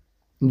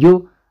यो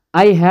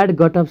आई ह्याड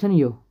गट अप छ नि,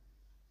 यो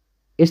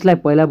यसलाई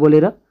पहिला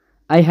बोलेर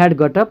आई ह्याड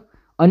गट अप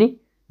अनि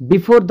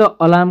before the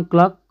alarm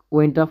clock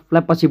went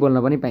अफलाई पछि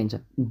बोल्न पनि पाइन्छ।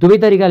 दुवै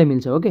तरिकाले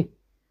मिल्छ। ओके,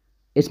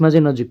 यसमा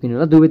चाहिँ नझुक्किनु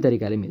होला, दुवै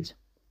तरिकाले मिल्छ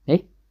है।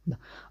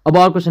 अब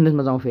अर्को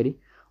सेन्टेन्समा जाउँ। फेरि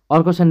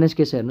अर्को सेन्टेन्स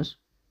के छ हेर्नुहोस्,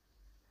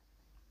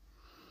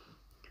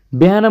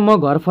 बिहान म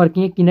घर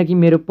फर्किएँ किनकि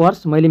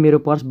मैले मेरो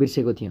पर्स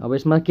बिर्सेको थिएँ। अब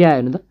यसमा के आयो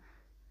हेर्नु त,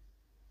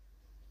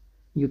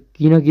 यो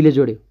किनकीले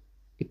जोड्यो,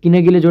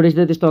 किनकीले जोडेपछि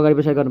त त्यस्तो अगाडि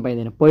पछाडि गर्न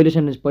पाइँदैन। पहिलो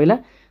सेन्टेन्स पहिला,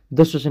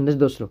 दोस्रो सेन्टेन्स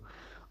दोस्रो।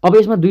 अब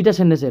यसमा दुईवटा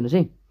सेन्टेन्स हेर्नुहोस्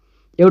है,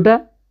 एउटा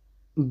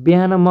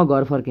बिहान म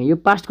घर फर्केँ, यो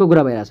पास्टको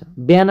कुरा भइरहेछ।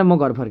 बिहान म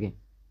घर फर्केँ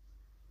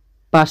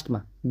पास्टमा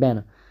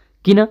बिहान,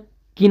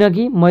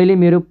 किनकि मैले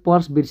मेरो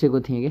पर्स बिर्सेको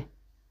थिएँ क्या।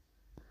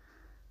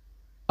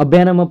 अब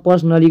बिहान म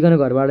पर्स नलिकन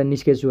घरबाट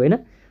निस्केछु होइन,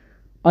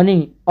 अनि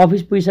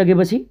अफिस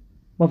पुगिसकेपछि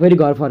म फेरि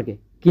घर फर्केँ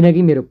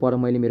किनकि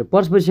मैले मेरो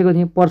पर्स बिर्सेको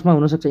थिएँ। पर्समा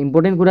हुनसक्छ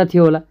इम्पोर्टेन्ट कुरा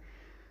थियो होला।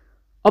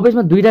 अब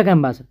यसमा दुईवटा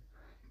काम भएको छ,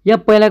 या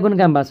पहिला कुन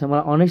काम भएको छ,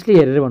 मलाई अनेस्टली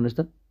हेरेर भन्नुहोस्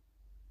त,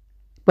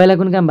 पहिला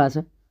कुन काम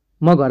भएको छ,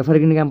 म घर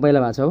फर्किने काम पहिला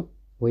भएको छ हो,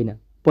 होइन,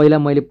 पहिला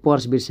मैले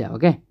पर्स बिर्स्या हो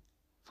क्या।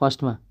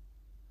 फर्स्टमा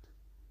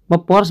म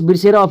पर्स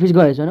बिर्सेर अफिस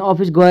गएछु भने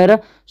अफिस गएर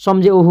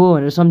सम्झेँ ओहो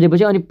भनेर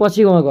सम्झेपछि अनि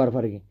पछि म घर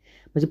फर्केँ,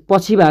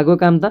 पछि भएको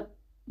काम त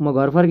म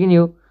घर फर्किने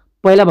हो,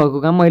 पहिला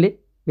भएको काम मैले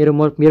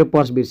मेरो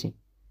पर्स बिर्सेँ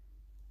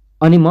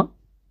अनि म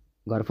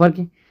घर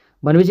फर्केँ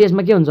भनेपछि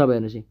यसमा के हुन्छ। अब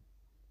हेर्नुहोस् है,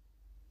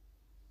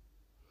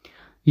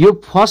 यो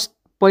फर्स्ट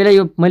पहिला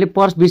यो मैले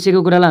पर्स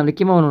बिर्सेको कुरालाई हामीले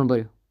केमा बनाउनु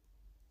पर्यो,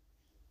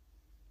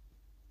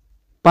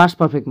 पास्ट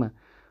पर्फेक्टमा,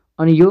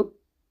 अनि यो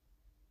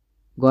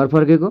घर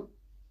फर्केको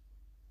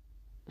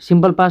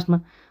सिम्पल पास्टमा,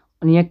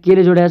 अनि यहाँ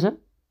केले जोडिएको छ,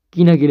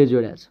 किनकीले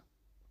जोडिएको छ।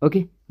 ओके,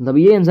 अब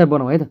यही एन्सर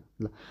बनाऊ है त।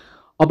 ल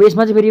अब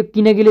यसमा चाहिँ फेरि यो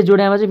किनकीले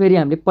जोड्यामा चाहिँ फेरि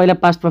हामीले पहिला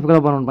पास्ट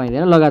पर्फेक्टलाई बनाउनु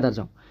पाइँदैन। लगातार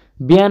जाउँ,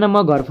 बिहान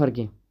म घर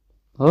फर्केँ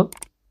हो,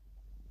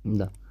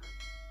 ल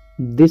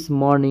दिस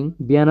मर्निङ,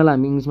 बिहानलाई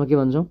हामी इङ्ग्लिसमा के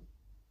भन्छौँ,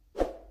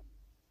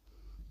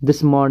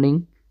 this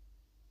morning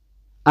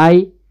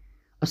I,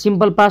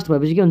 simple past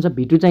भएपछि के हुन्छ,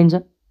 V2 चाहिन्छ,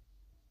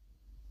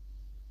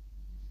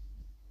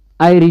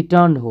 आई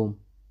रिटर्न होम,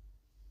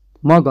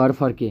 म घर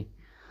फर्केँ।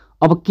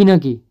 अब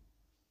किनकि,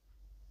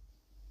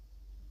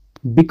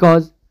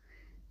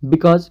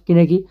 बिकज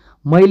किनकि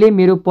मैले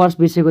मेरो पर्स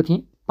बिर्सेको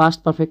थिएँ,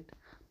 पास्ट पर्फेक्ट।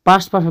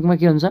 पास्ट पर्फेक्टमा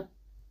के हुन्छ,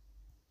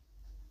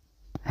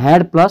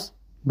 ह्याड प्लस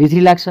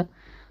V3 लाग्छ।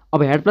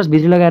 अब ह्याड प्लस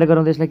V3 लगाएर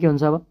गरौँ त यसलाई के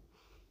हुन्छ, अब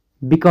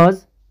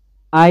बिकज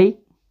आई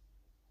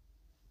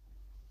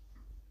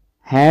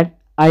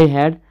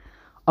ह्याड।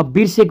 अब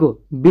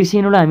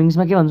बिर्सिनुलाई हामी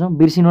इङ्ग्लिसमा के भन्छौँ,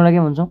 बिर्सिनुलाई के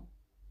भन्छौँ,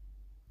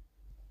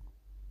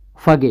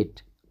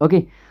 फर्गेट।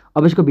 ओके,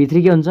 अब यसको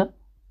V3 के हुन्छ,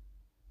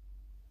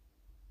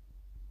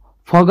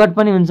 फर्गट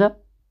पनि हुन्छ,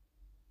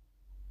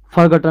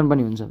 फर्गटन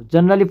पनि हुन्छ।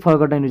 जनरली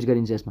फर्गटन युज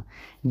गरिन्छ यसमा।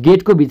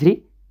 गेटको V3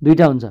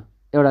 दुईवटा हुन्छ,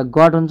 एउटा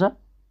गट हुन्छ,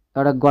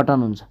 एउटा गटन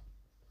हुन्छ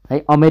है।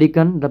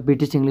 अमेरिकन र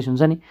ब्रिटिस इङ्ग्लिस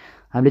हुन्छ नि,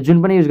 हामीले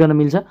जुन पनि युज गर्न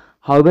मिल्छ।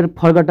 हाउएभर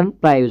फर्गटन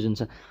प्राय युज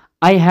हुन्छ।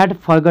 I had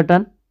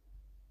forgotten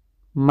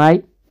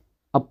my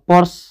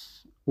purse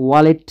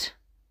wallet,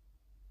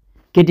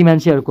 केटी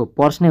मान्छेहरूको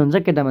पर्स नै हुन्छ,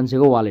 केटा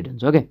मान्छेको वालेट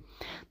हुन्छ। ओके,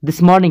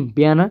 दिस मर्निङ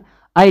बिहान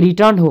आई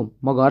रिटर्न होम,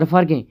 म घर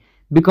फर्केँ,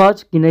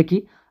 बिकज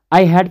किनकि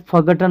I had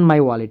forgotten my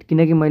wallet,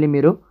 किनकि मैले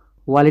मेरो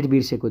वालेट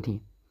बिर्सेको थिएँ।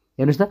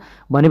 हेर्नुहोस् त,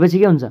 भनेपछि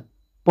के हुन्छ,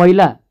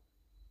 पहिला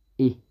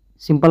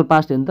सिम्पल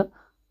पास्ट हो नि त,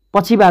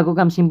 पछि भएको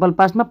काम सिम्पल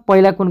पास्टमा,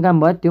 पहिला कुन काम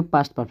भयो त्यो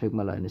पास्ट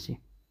पर्फेक्टमा ल।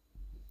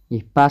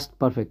 हेर्नुहोस् पास्ट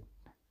पर्फेक्ट,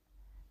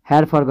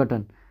 ह्याड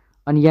फर्गटन,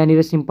 अनि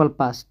यहाँनिर सिम्पल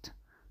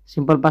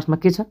पास्टमा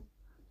के छ,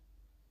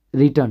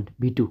 रिटर्न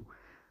V2।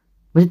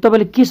 भनेपछि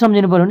तपाईँले के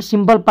सम्झिनु पऱ्यो भने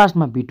सिम्पल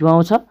पास्टमा V2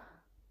 आउँछ,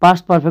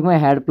 पास्ट पर्फेक्टमा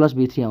ह्याड प्लस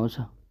V3 आउँछ।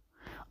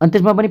 अनि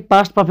त्यसमा पनि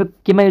पास्ट पर्फेक्ट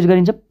केमा युज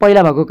गरिन्छ,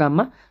 पहिला भएको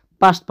काममा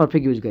पास्ट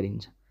पर्फेक्ट युज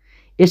गरिन्छ।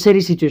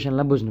 यसरी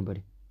सिचुएसनलाई बुझ्नु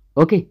पऱ्यो।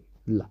 ओके,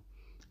 ल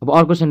अब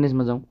अर्को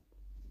सेन्टेन्समा जाउँ।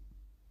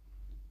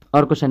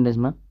 अर्को सेन्टेन्स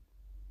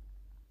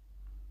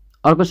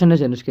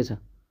हेर्नुहोस् के छ,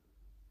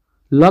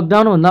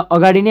 लकडाउनभन्दा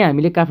अगाडि नै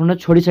हामीले काठमाडौँ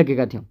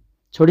छोडिसकेका थियौँ,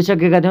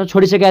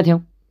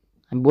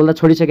 हामी बोल्दा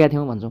छोडिसकेका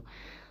थियौँ भन्छौँ।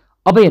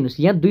 अब हेर्नुहोस्,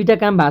 यहाँ दुईवटा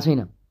काम भएको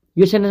छैन,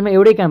 यो सेन्टेन्समा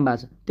एउटै काम भएको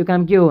छ। त्यो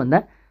काम के हो भन्दा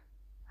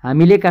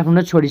हामीले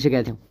काठमाडौँ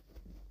छोडिसकेका थियौँ,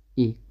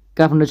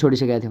 काठमाडौँ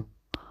छोडिसकेका थियौँ,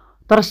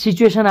 तर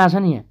सिचुएसन आछ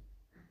नि यहाँ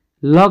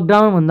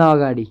लकडाउनभन्दा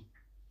अगाडि।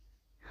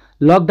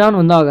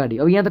 लकडाउनभन्दा अगाडि।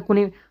 अब यहाँ त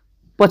कुनै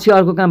पछि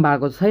अर्को काम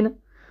भएको छैन।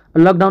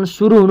 लकडाउन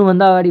सुरु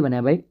हुनुभन्दा अगाडि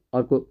भने भाइ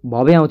अर्को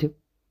भबै आउँथ्यो।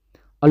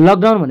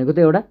 लकडाउन भनेको त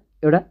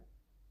एउटा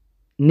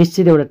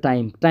निश्चित एउटा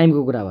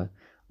टाइमको कुरा भयो।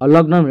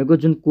 लकडाउन भनेको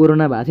जुन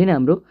कोरोना भएको थियो नि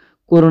हाम्रो,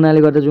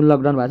 कोरोनाले गर्दा जुन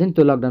लकडाउन भएको थियो नि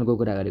त्यो लकडाउनको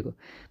कुरा गरेको।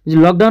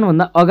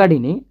 लकडाउनभन्दा अगाडि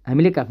नै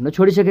हामीले काठमाडौँ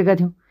छोडिसकेका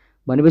थियौँ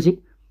भनेपछि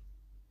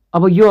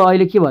अब यो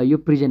अहिले के भयो, यो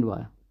प्रेजेन्ट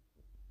भयो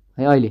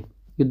है। अहिले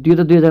यो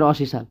त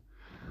 2080 साल।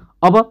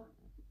 अब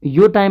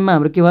यो टाइममा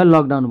हाम्रो के भयो,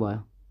 लकडाउन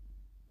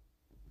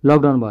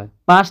भयो।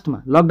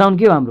 पास्टमा लकडाउन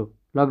के हो हाम्रो,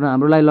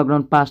 हाम्रो लागि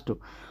लकडाउन पास्ट हो।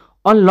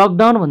 अनि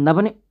लकडाउनभन्दा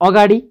पनि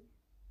अगाडि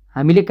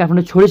हामीले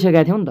काठमाडौँ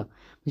छोडिसकेका थियौँ नि त।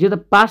 यो त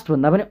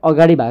पास्टभन्दा पनि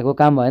अगाडि भएको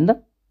काम भयो नि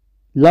त।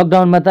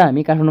 लकडाउनमा त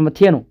हामी काठमाडौँमा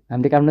थिएनौँ,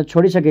 हामीले काठमाडौँ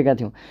छोडिसकेका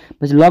थियौँ।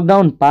 पछि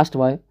लकडाउन पास्ट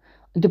भयो।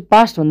 अनि त्यो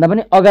पास्टभन्दा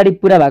पनि अगाडि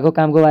पुरा भएको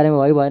कामको बारेमा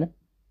भयो भएन,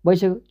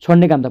 भइसक्यो।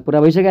 छोड्ने काम त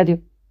पुरा भइसकेको थियो।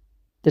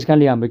 त्यस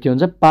कारणले हाम्रो के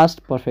हुन्छ, पास्ट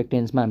पर्फेक्ट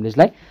टेन्समा हामीले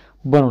यसलाई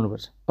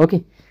बनाउनुपर्छ। ओके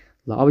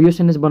ल, अब यो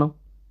सेन्टेन्स बनाऊ।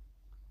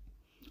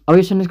 अब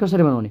यो सेन्टेन्स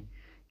कसरी बनाउने,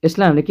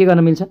 यसलाई हामीले के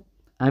गर्न मिल्छ,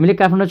 हामीले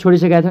काठमाडौँ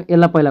छोडिसकेका थियौँ,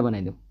 यसलाई पहिला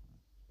बनाइदिउँ।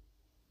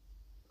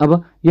 अब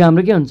यो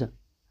हाम्रो के हुन्छ,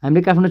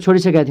 हामीले काठमाडौँ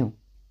छोडिसकेका थियौँ,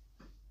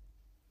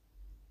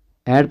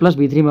 ह्याड प्लस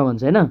V3 मा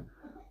भन्छ होइन।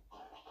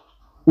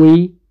 वी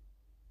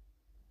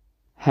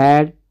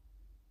ह्याड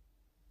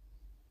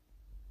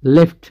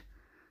लेफ्ट,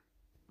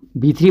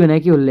 V3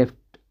 भनेको के हो, लेफ्ट।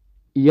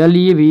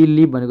 LEV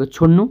लिभ भनेको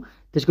छोड्नु,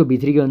 त्यसको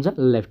V3 के हुन्छ,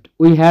 left.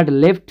 We had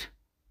left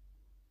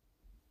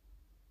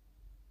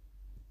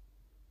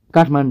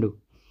Kathmandu.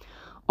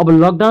 अब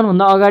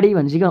लकडाउनभन्दा अगाडि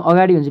भनेपछि के,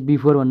 अगाडि भनेपछि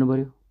बिफोर भन्नु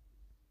पर्यो।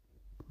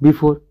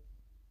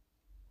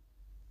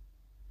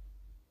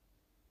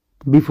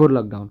 Before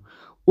lockdown.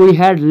 We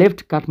had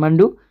left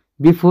Kathmandu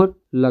before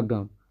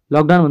lockdown.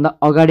 लकडाउनभन्दा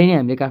अगाडि नै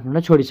हामीले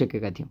काठमाडौँ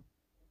छोडिसकेका थियौँ।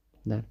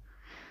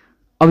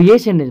 अब यही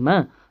सेन्टेन्समा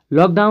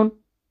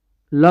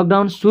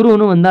लकडाउन सुरु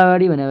हुनुभन्दा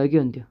अगाडि भने के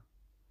हुन्थ्यो,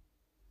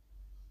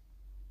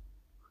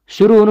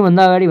 सुरु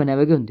हुनुभन्दा अगाडि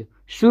भने के हुन्थ्यो,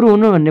 सुरु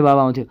हुनु भन्ने भाव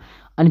आउँथ्यो।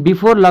 अनि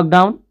बिफोर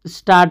लकडाउन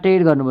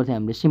स्टार्टेड गर्नुपर्थ्यो,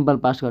 हामीले सिम्पल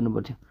पास्ट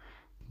गर्नुपर्थ्यो।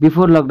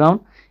 बिफोर लकडाउन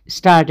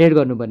स्टार्टेड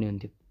गर्नुपर्ने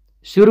हुन्थ्यो,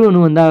 सुरु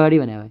हुनुभन्दा अगाडि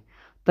भने भए।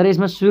 तर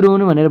यसमा सुरु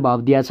हुनु भनेर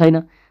भाव दिएको छैन।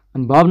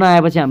 अनि भाव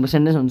नआएपछि हाम्रो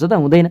सेन्टेन्स हुन्छ त,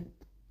 हुँदैन।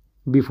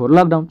 बिफोर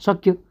लकडाउन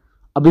सक्यो।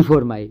 अब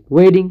बिफोर माई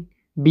वेडिङ,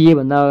 बिहे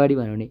भन्दा अगाडि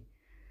भन्यो भने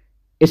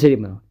यसरी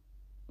बनाउने।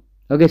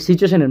 ओके,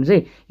 सिचुएसन हेर्नु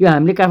चाहिँ यो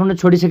हामीले काठमाडौँ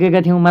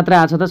छोडिसकेका थियौँ मात्र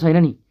आछ त छैन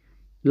नि,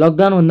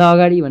 लकडाउनभन्दा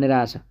अगाडि भनेर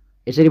आछ,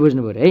 यसरी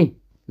बुझ्नु पर्यो है।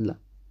 ल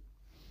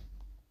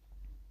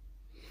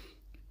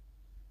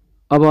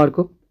अब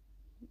अर्को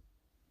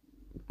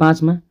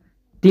 5 मा,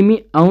 तिमी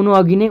आउनु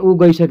अघि नै ऊ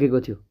गइसकेको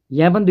थियो।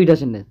 यहाँ पनि दुईटा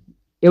सेन्टेन्स,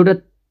 एउटा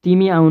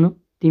तिमी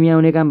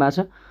आउने काम भएको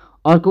छ,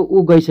 अर्को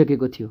ऊ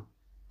गइसकेको थियो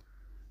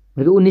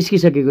भनेको ऊ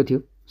निस्किसकेको थियो।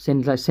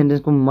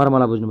 सेन्टेन्सको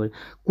मर्मला बुझ्नु पर्यो।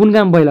 कुन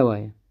काम पहिला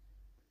भयो,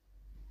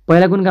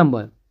 पहिला कुन काम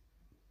भयो,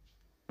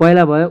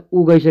 पहिला भयो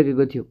ऊ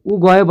गइसकेको थियो, ऊ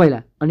गयो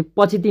पहिला, अनि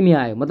पछि तिमी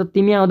आयो। मतलब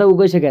तिमी आउँदा ऊ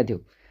गइसकेको थियो।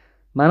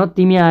 मानौ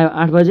तिमी आयो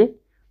 8 बजे,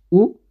 ऊ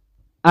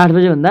 8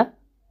 बजेभन्दा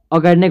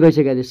अगाडि नै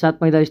गइसकेको थियो,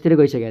 7:45 तिर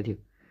गइसकेको थियो।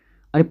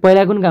 अनि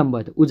पहिला कुन काम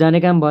भयो त, ऊ जाने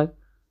काम भयो।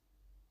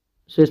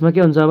 सो यसमा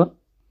के हुन्छ, अब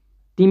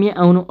तिमी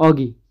आउनु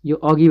अघि, यो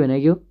अघि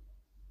भनेको हो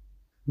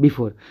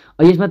बिफोर।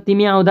 अब यसमा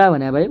तिमी आउँदा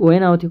भने भए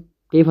होइन आउँथ्यो,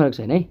 केही फरक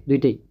छैन है,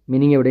 दुइटै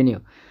मिनिङ एउटै नै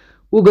हो।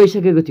 ऊ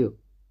गइसकेको थियो।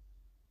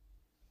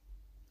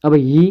 अब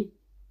हि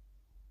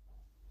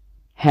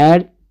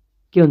ह्याड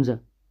के हुन्छ,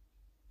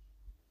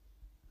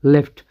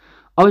 लेफ्ट।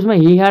 अब यसमा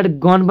हि ह्याड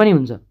गन पनि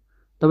हुन्छ।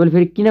 तपाईँले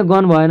फेरि किन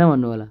गन भएन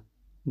भन्नु होला,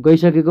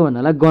 गइसकेको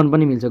भन्नलाई गन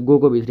पनि मिल्छ,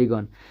 गोको भित्री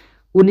गन।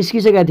 ऊ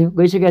निस्किसकेको थियो,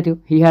 गइसकेको थियो,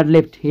 he had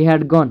left, he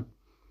had gun.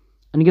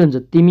 अनि के हुन्छ,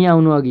 तिमी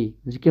आउनु अघि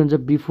के हुन्छ,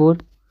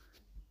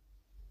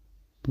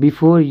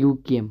 before you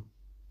came.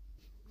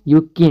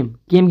 You came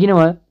किन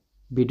भयो,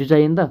 भिटु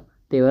चाहियो नि त,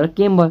 त्यही भएर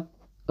केम भयो।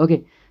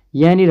 ओके,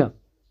 यहाँनिर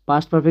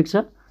पास्ट पर्फेक्ट छ,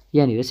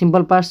 यहाँनिर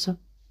सिम्पल पास्ट छ।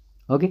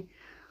 ओके,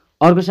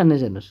 अर्को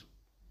सेन्टेन्स हेर्नुहोस्,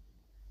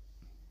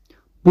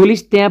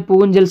 पुलिस त्यहाँ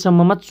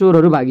पुगुन्जेलसम्ममा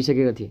चोरहरू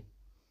भागिसकेका थिए।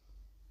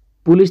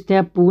 पुलिस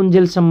त्यहाँ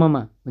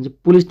पुगुन्जेलसम्ममा भन्छ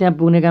पुलिस त्यहाँ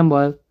पुग्ने काम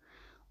भयो,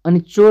 अनि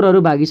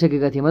चोरहरू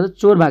भागिसकेका थिए, मतलब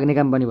चोर भाग्ने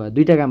काम पनि भयो।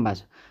 दुईटा काम भएको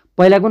छ।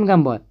 पहिला कुन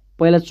काम भयो,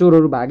 पहिला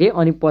चोरहरू भागे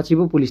अनि पछि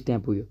पो पुलिस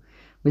त्यहाँ पुग्यो।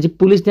 भन्छ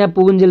पुलिस त्यहाँ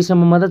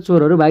पुगुन्जेलसम्ममा त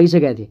चोरहरू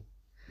भागिसकेका थिए।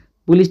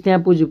 पुलिस त्यहाँ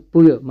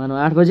पुग्यो मानौ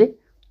 8 बजे,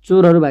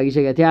 चोरहरू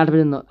भागिसकेका थिए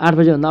 8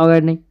 बजेभन्दा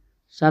अगाडि नै,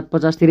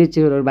 7:50 तिरै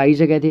चोरहरू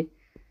भागिसकेका थिए।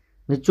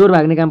 चोर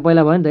भाग्ने काम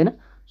पहिला भयो नि त होइन।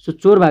 सो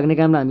चोर भाग्ने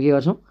कामलाई हामी के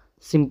गर्छौँ,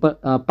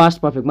 सिम्पल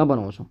पास्ट पर्फेक्टमा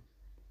बनाउँछौँ।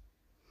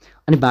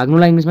 अनि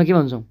भाग्नुलाई इङ्ग्लिसमा के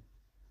भन्छौँ,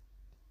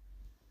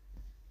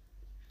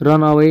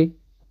 रन अवे,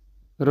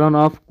 रन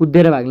अफ,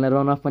 कुदेर भाग्नेलाई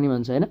रन अफ पनि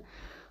भन्छ होइन।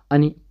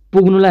 अनि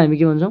पुग्नुलाई हामी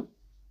के भन्छौँ,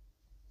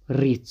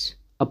 रिच।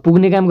 अब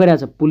पुग्ने काम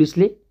गरिरहेछ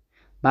पुलिसले,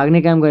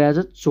 भाग्ने काम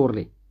गरिरहेछ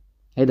चोरले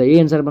है त, यही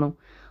एन्सर बनाऊ।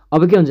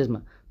 अब के हुन्छ यसमा,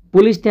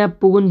 पुलिस त्यहाँ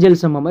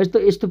पुगुन्जेलसम्ममा,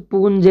 यस्तो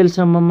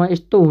पुगुन्जेलसम्ममा,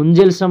 यस्तो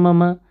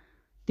हुन्जेलसम्ममा,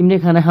 तिमीले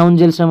खाना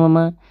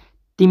खाउन्जेलसम्ममा,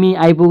 तिमी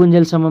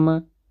आइपुगुन्जेलसम्ममा,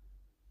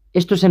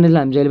 यस्तो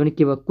सेन्टेन्सलाई हामी जहिले पनि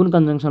के भयो, कुन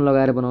कन्जङ्सन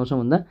लगाएर बनाउँछौँ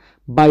भन्दा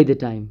by the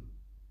time.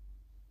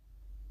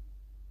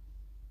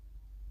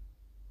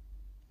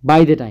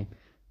 By the time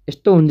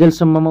यस्तो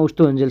हुन्जेलसम्ममा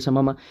उस्तो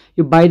हुन्जेलसम्ममा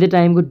यो बाई द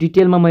टाइमको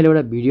डिटेलमा मैले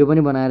एउटा भिडियो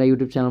पनि बनाएर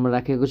युट्युब च्यानलमा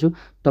राखेको छु,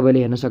 तपाईँले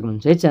हेर्न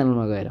सक्नुहुन्छ है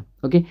च्यानलमा गएर।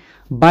 ओके,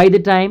 बाई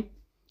द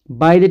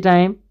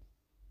टाइम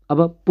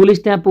अब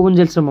पुलिस त्यहाँ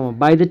पुगुन्जेलसम्ममा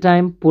by the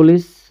time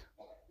police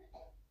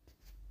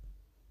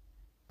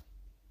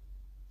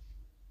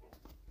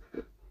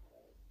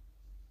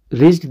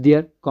reached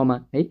there कमा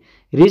है।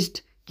 रिच्ड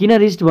किन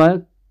रिच्ड भयो,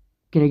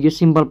 किनकि यो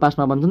सिम्पल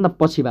पास्टमा भन्छ नि त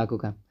पछि भएको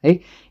काम है।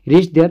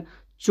 रिच्ड देयर,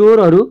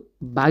 चोरहरू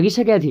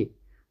भागिसकेका थिए।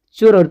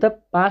 चोरहरू त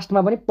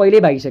पास्टमा पनि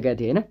पहिल्यै भागिसकेका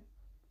थिए होइन,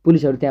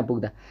 पुलिसहरू त्यहाँ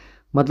पुग्दा।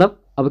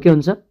 मतलब अब के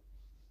हुन्छ,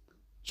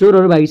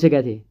 चोरहरू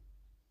भागिसकेका थिए।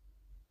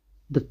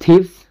 द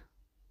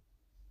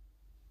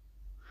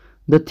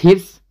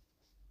थिप्स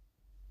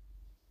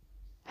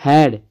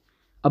ह्याड,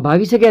 अब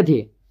भागिसकेका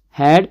थिए।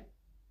 ह्याड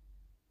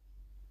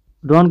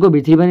रनको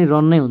भित्री पनि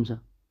रन नै हुन्छ,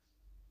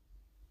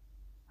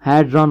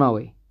 ह्याड रन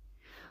अवे।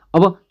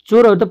 अब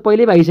चोरहरू त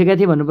पहिल्यै भागिसकेका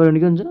थिए भन्नु पर्यो भने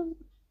के हुन्छ,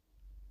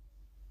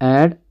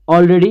 had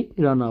already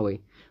run away.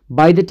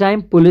 By the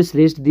time police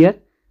reached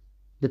there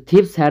the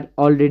thief's had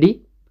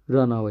already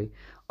run away.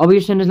 अब यो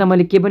सेन्टेन्सलाई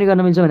मैले के पनि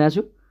गर्न मिल्छ भनेको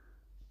छु,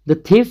 the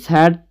thief's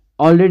had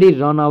already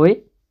run away,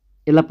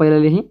 यसलाई पहिला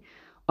लेखेँ,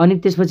 अनि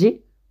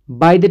त्यसपछि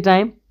by the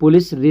time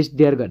police reached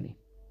there गर्ने,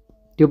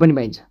 त्यो पनि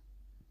पाइन्छ।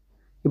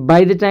 यो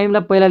बाई द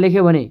टाइमलाई पहिला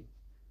लेख्यो भने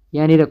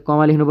यहाँनिर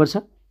कमा लेख्नुपर्छ,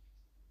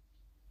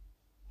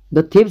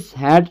 द थिप्स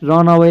ह्याड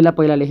रन अवेलाई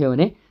पहिला लेख्यो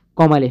भने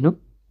कमा लेख्नु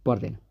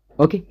पर्दैन।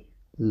 ओके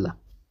ल,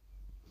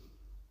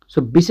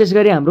 सो विशेष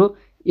गरी हाम्रो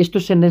यस्तो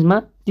सेन्टेन्समा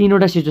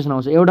तीनवटा सिचुएसन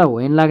आउँछ। एउटा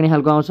व्हेन लाग्ने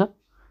खालको आउँछ,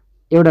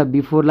 एउटा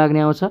बिफोर लाग्ने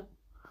आउँछ,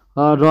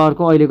 र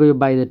अर्को अहिलेको यो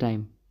बाई द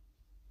टाइम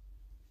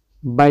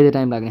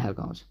लाग्ने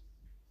खालको आउँछ।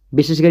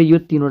 विशेष गरी यो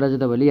तीनवटा चाहिँ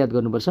तपाईँले याद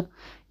गर्नुपर्छ।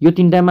 यो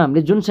तीनटामा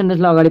हामीले जुन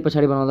सेन्टेन्सलाई अगाडि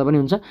पछाडि बनाउँदा पनि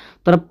हुन्छ,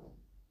 तर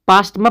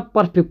पास्टमा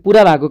पर्फेक्ट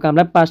पुरा भएको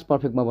कामलाई पास्ट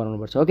पर्फेक्टमा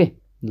बनाउनुपर्छ। ओके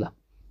ल,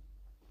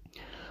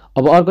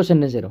 अब अर्को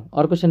सेन्टेन्स हेरौँ।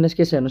 अर्को सेन्टेन्स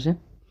के छ हेर्नुहोस् है,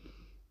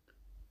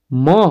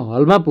 म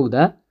हलमा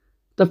पुग्दा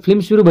त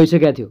फिल्म सुरु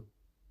भइसकेको थियो,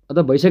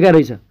 अथवा भइसकेको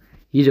रहेछ।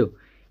 हिजो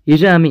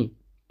हामी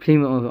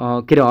फिल्म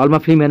के अरे हलमा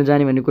फिल्म हेर्न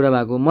जाने भन्ने कुरा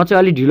भएको, म चाहिँ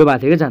अलिक ढिलो भएको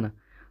थिएँ क्या जान।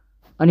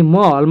 अनि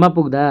म हलमा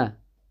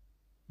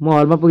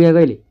पुगेँ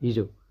कहिले,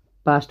 हिजो,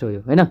 पास्ट हो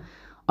यो होइन।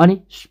 अनि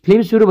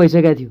फिल्म सुरु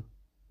भइसकेको थियो,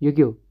 यो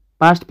के हो,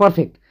 पास्ट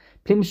पर्फेक्ट।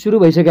 फिल्म सुरु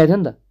भइसकेको थियो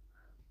नि त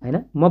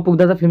होइन, म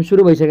पुग्दा त फिल्म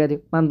सुरु भइसकेको थियो,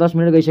 5-10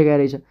 मिनट गइसकेको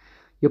रहेछ,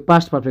 यो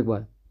पास्ट पर्फेक्ट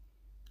भयो।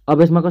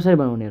 अब यसमा कसरी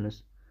बनाउने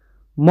हेर्नुहोस्,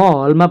 म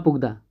हलमा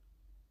पुग्दा,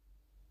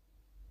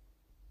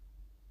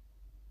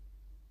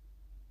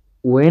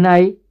 when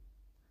I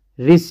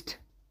reached,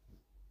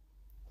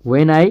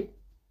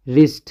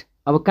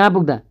 अब कहाँ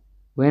पुग्दा,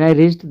 when I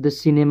reached the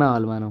cinema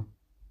hall भनौँ,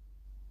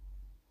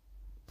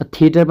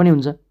 थिएटर पनि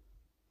हुन्छ।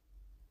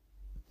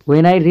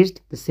 when I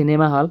reached the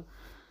cinema hall,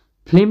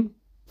 film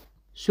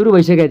सुरु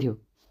भइसकेको थियो।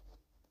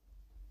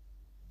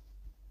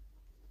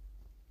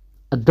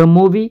 the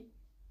movie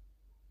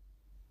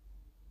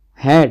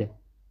had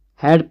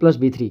plus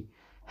V3,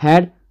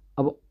 had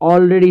अब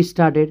already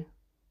started।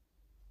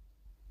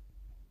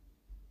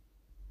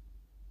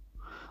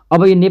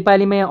 अब यो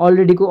नेपालीमा यहाँ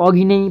अलरेडीको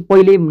अघि नै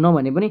पहिले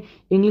नभने पनि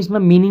इङ्ग्लिसमा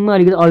मिनिङमा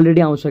अलिकति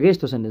अलरेडी आउँछ क्या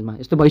यस्तो सेन्टेन्समा।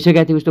 यस्तो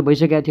भइसकेको थियो, उस्तो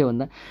भइसकेको थियो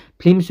भन्दा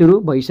फिल्म सुरु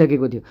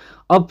भइसकेको थियो।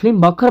 अब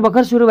फिल्म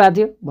भर्खर सुरु भएको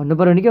थियो भन्नु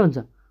पर्यो भने के हुन्छ,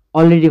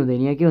 अलरेडी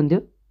हुँदैन, यहाँ के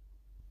हुन्थ्यो,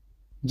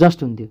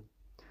 जस्ट हुन्थ्यो।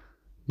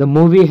 The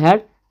movie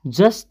had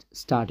just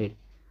started.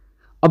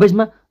 अब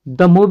यसमा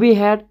the movie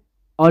had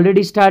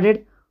already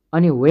started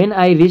अनि when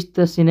I rich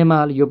the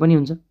cinema hall, यो पनि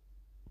हुन्छ।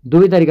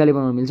 दुवै तरिकाले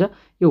बनाउनु मिल्छ।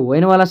 यो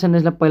वेनवाला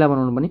सेन्टेन्सलाई पहिला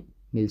बनाउनु पनि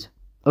मिल्छ।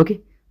 ओके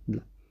ल,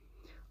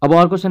 अब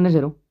अर्को सेन्टेन्स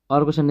हेरौँ।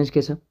 अर्को सेन्टेन्स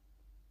के छ,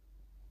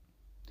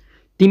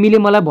 तिमीले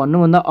मलाई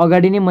भन्नुभन्दा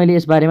अगाडि नै मैले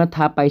यसबारेमा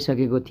थाहा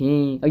पाइसकेको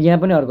थिएँ। यहाँ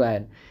पनि अर्को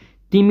आयो,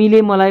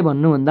 तिमीले मलाई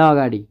भन्नुभन्दा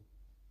अगाडि,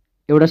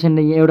 एउटा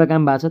सेन्टेन्स, एउटा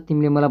काम भएको छ,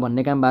 तिमीले मलाई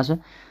भन्ने काम भएको छ,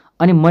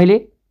 अनि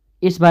मैले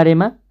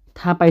यसबारेमा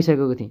थाहा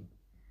पाइसकेको थिएँ।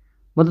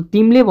 मतलब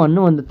तिमीले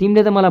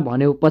त मलाई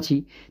भन्यौ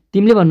पछि,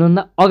 तिमीले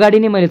भन्नुभन्दा अगाडि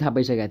नै मैले थाहा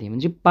पाइसकेको थिएँ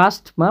भने चाहिँ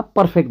पास्टमा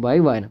पर्फेक्ट भयो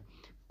कि भएन,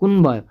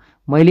 कुन भयो,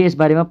 मैले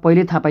यसबारेमा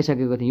पहिले थाहा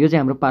पाइसकेको थिएँ, यो चाहिँ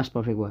हाम्रो पास्ट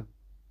पर्फेक्ट भयो।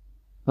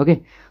 ओके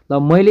ल,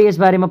 मैले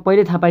यसबारेमा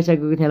पहिले थाहा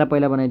पाइसकेको थिएँ, यसलाई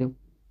पहिला बनाइदिउँ।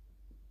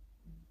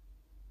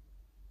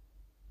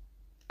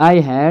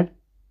 I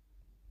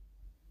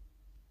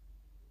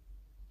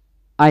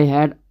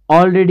had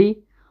already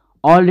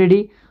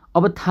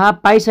अब थाहा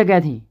पाइसकेका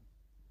थिएँ।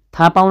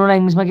 थाहा पाउनलाई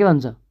इङ्ग्लिसमा के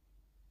भन्छ,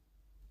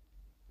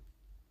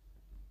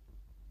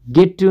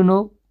 get to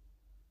know,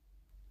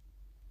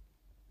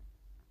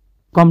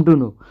 come to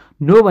know.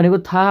 No भनेको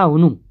थाहा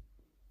हुनु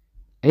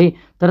है,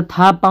 तर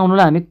थाहा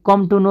पाउनुलाई हामी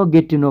come to know,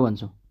 get to know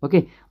भन्छौँ।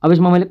 ओके, अब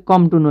यसमा मैले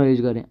कम टु नो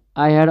युज गरेँ।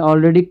 I had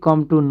already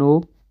come to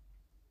know,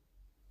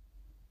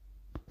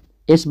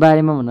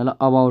 यसबारेमा भन्नलाई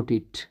about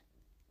it.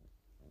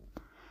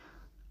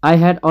 I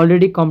had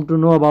already come to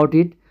know about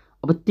it.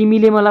 अब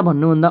तिमीले मलाई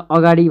भन्नुभन्दा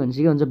अगाडि भन्छ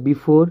के भन्छ,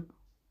 बिफोर।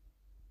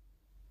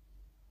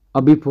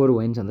 अब बिफोर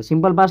होइन त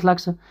सिम्पल पास्ट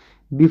लाग्छ,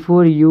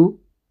 before you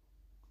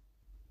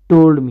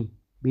told me,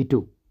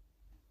 V2।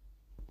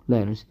 ल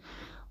हेर्नुहोस्,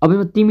 अब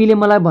यसमा तिमीले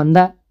मलाई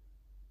भन्दा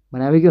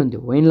भने अब के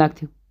हुन्थ्यो, वेन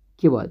लाग्थ्यो,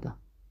 के भयो त,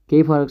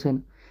 केही फरक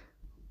छैन।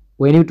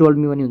 when you told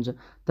me पनि हुन्छ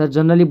तर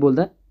जनरली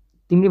बोल्दा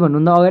तिमीले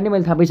भन्नुभन्दा अगाडि नै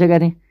मैले थाहा पाइसकेको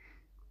थिएँ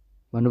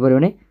भन्नु पर्यो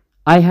भने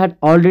I had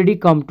already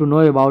come to know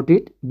about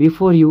it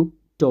before you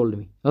told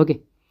me. Okay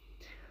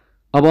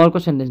अब अर्को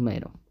सेन्टेन्समा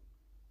हेरौँ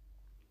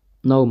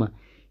 9 मा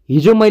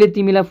हिजो मैले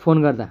तिमीलाई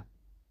फोन गर्दा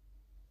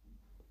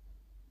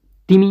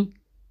तिमी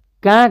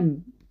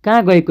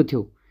कहाँ गएको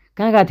थियौ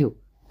कहाँ गएको थियौ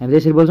हामी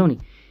त्यसरी बोल्छौँ नि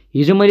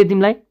हिजो मैले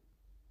तिमीलाई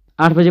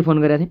 8 बजे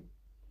फोन गरेको थिएँ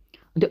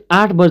त्यो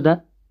 8 बज्दा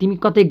तिमी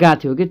कतै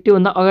गएको थियौ कि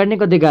त्योभन्दा अगाडि नै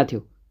कतै गएको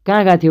थियौ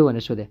कहाँ गएको थियौ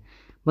भनेर सोधे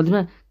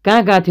मतलब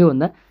कहाँ गएको थियौ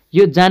भन्दा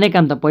यो जाने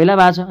काम त पहिला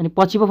भएको छ अनि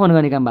पछि पो फोन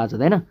गर्ने काम भएको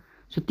छ हैन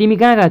सो तिमी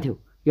कहाँ गएको थियौ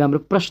यो हाम्रो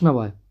प्रश्न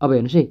भयो अब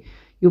हेर्नुस् है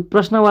यो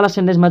प्रश्नवाला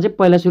सेन्टेन्समा चाहिँ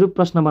पहिला सुरु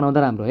प्रश्न बनाउँदा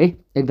राम्रो है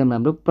एकदम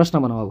राम्रो प्रश्न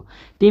बनाऊ अब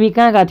तिमी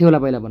कहाँ गएको थियौला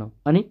पहिला बनाऊ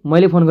अनि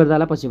मैले फोन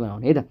गर्दाला पछि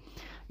बनाउने है त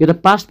यो त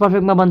पास्ट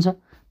पर्फेक्टमा बन्छ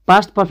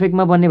पास्ट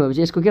पर्फेक्टमा बन्ने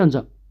भएपछि यसको के हुन्छ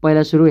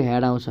पहिला सुरु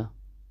हेड आउँछ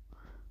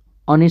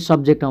अनि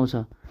सब्जेक्ट आउँछ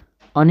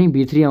अनि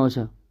भित्री आउँछ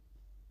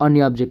अनि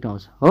अब्जेक्ट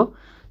आउँछ हो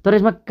तर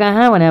यसमा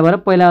कहाँ भने भएर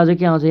पहिला अझ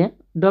के आउँछ यहाँ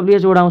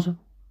डब्ल्युएच वर्ड आउँछ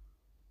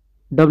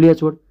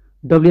डब्ल्युएच वर्ड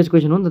डब्ल्युएच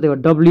क्वेसन हो नि त त्यो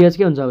डब्ल्युएच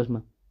के हुन्छ अब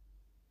यसमा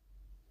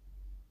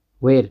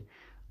वेयर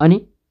अनि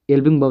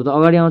हेल्पिङ भर्ब त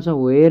अगाडि आउँछ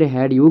where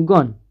had you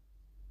gonna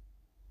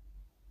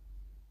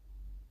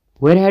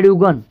where had you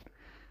gonna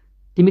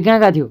तिमी कहाँ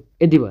गएको थियौ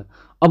यति भयो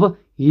अब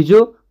हिजो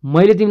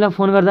मैले तिमीलाई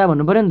फोन गर्दा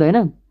भन्नु पर्यो नि त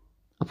हैन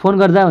फोन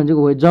गर्दा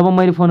भनेको जब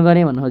मैले फोन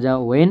गरेँ भन्नु खोजा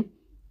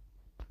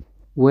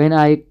when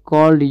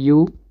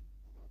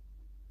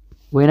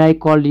I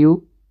called you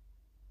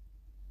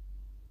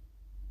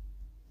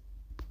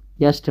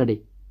yesterday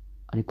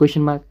अनि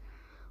question mark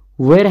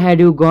where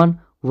had you gonna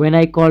when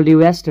I called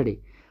you yesterday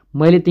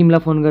मैले तिमीलाई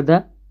फोन गर्दा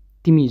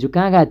तिमी हिजो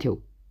कहाँ गएको थियौ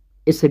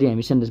यसरी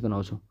हामी सेन्टेन्स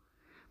बनाउँछौँ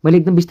मैले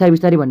एकदम बिस्तारै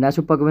बिस्तारै भनिरहेको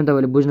छु पक्कै पनि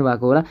तपाईँले बुझ्नु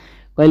भएको होला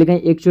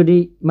कहिलेकाहीँ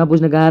एकचोटिमा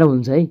बुझ्न गाह्रो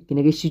हुन्छ है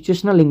किनकि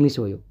सिचुएसनल इङ्ग्लिस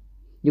हो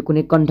यो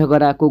कुनै कण्ठ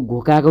गराएको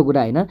घोकाएको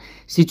कुरा होइन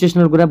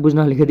सिचुएसनल कुरा बुझ्न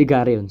अलिकति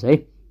गाह्रै हुन्छ है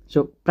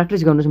सो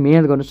प्र्याक्टिस गर्नुहोस्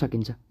मेहनत गर्नु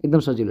सकिन्छ एकदम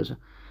सजिलो छ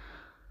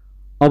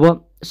अब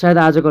सायद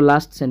आजको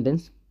लास्ट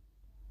सेन्टेन्स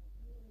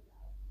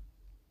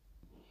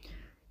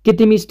के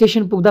तिमी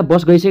स्टेसन पुग्दा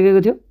बस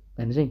गइसकेको थियो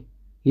भने चाहिँ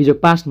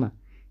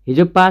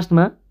हिजो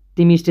पास्टमा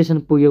तिमी स्टेसन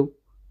पुग्यौ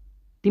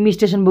तिमी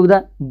स्टेसन पुग्दा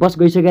बस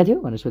गइसकेको थियो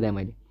भनेर सोधेँ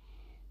मैले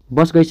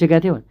बस गइसकेको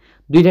थियो भने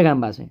दुईवटा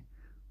काम भएको छ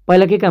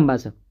पहिला के काम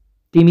भएको छ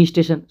तिमी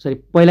स्टेसन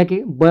पहिला के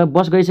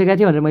बस गइसकेको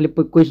थियो भनेर मैले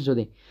क्वेसन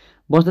सोधेँ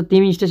बस त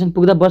तिमी स्टेसन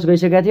पुग्दा बस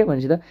गइसकेको थियो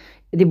भनेपछि त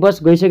यदि बस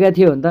गइसकेको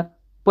थियो भने त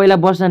पहिला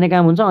बस जाने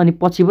काम हुन्छ अनि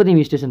पछि पो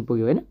तिमी स्टेसन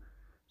पुग्यौ होइन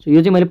सो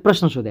यो चाहिँ मैले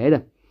प्रश्न सोधेँ है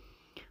त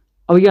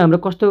अब यो हाम्रो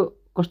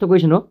कस्तो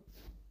क्वेसन हो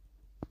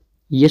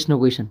यस नो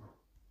क्वेसन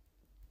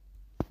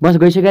बस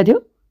गइसकेको थियो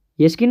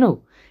यस कि नो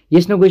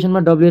यस नो क्वेसनमा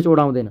डब्ल्युएच वर्ड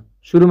आउँदैन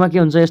सुरुमा के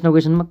हुन्छ यस नो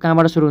क्वेसनमा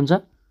कहाँबाट सुरु हुन्छ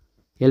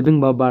हेल्पिङ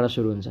भर्बबाट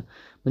सुरु हुन्छ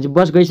भने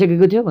बस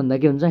गइसकेको थियो भन्दा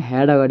के हुन्छ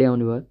ह्याड अगाडि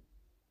आउनु भयो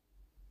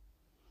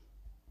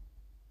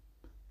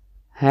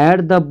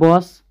ह्याड द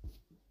बस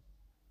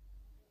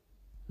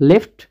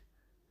लेफ्ट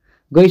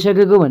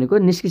गइसकेको भनेको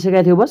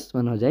निस्किसकेको थियो बस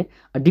भन्नु खोजे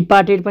है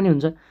डिपार्टेड पनि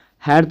हुन्छ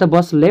ह्याड द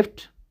बस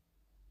लेफ्ट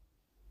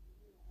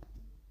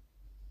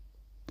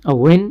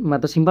वेनमा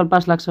त सिम्पल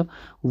पास्ट लाग्छ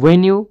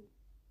when you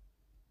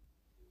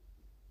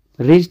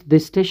reached the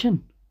station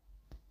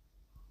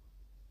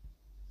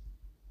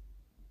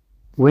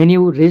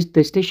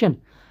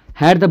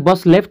had the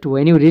bus left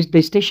when you reached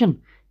the station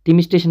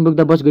तिमी स्टेसन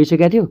पुग्दा बस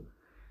गइसकेको थियो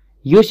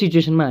यो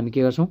सिचुएसनमा हामी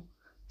के गर्छौँ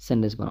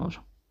सेन्टेन्स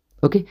बनाउँछौँ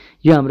ओके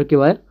यो हाम्रो के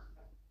भयो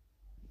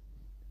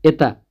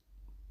यता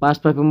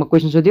पास्ट पर्फेक्टमा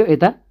क्वेसन सोध्यो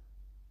यता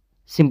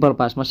सिम्पल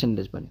पास्टमा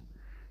सेन्टेन्स बन्यो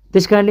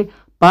त्यसकारणले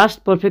पास्ट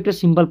पर्फेक्ट र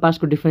सिम्पल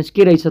पास्टको डिफरेन्स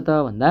के रहेछ त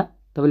भन्दा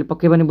तपाईँले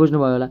पक्कै पनि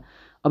बुझ्नुभयो होला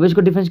अब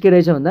यसको डिफरेन्स के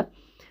रहेछ भन्दा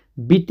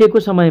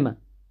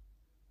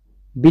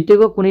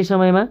बितेको कुनै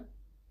समयमा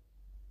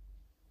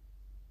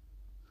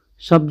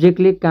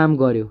सब्जेक्टले काम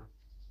गर्यो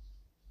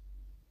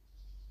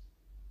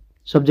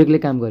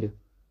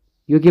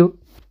यो के हो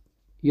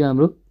यो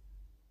हाम्रो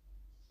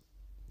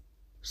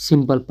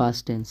सिम्पल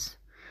पास्ट टेन्स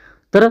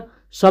तर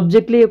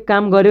सब्जेक्टले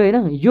काम गर्यो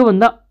हैन यो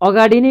भन्दा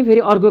अगाडि नै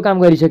फेरि अर्को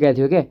काम गरिसकेको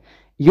थियो के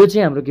यो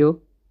चाहिँ हाम्रो के हो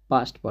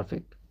पास्ट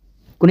पर्फेक्ट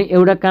कुनै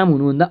एउटा काम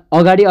हुनुभन्दा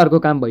अगाडि अर्को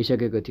काम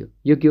भइसकेको थियो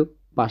यो के हो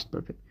पास्ट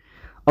पर्फेक्ट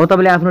अब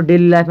तपाईले आफ्नो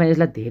डेली लाइफमा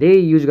यसलाई धेरै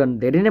युज गर्नु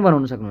धेरै नै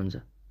बनाउन सक्नुहुन्छ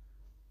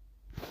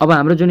अब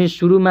हाम्रो जुन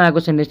सुरुमा आएको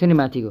सेन्टेन्स थियो नि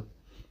माथिको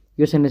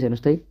यो सेन्टेन्स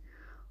हेर्नुस् त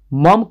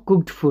मम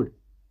कुक्ड फुड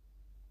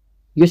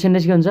यो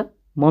सेन्टेन्स के हुन्छ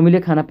मम्मीले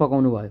खाना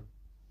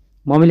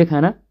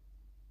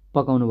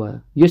पकाउनु भयो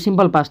यो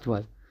सिम्पल पास्ट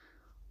भयो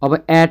अब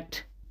एट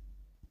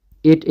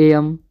 8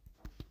 AM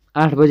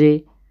 8 बजे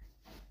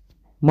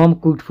मम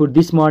कुक्ड फुड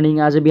दिस मर्निङ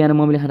आज बिहान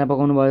मम्मीले खाना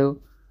पकाउनु भयो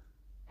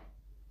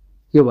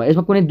यो भयो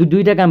यसमा कुनै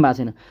दुईटा काम भएको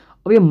छैन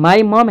अब यो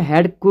my momo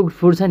had cooked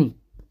food छ नि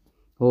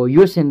हो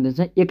यो सेन्टेन्स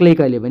चाहिँ एक्लै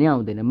कहिले पनि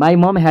आउँदैन my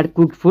momo had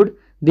cooked food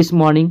this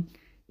morning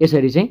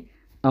यसरी चाहिँ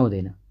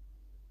आउँदैन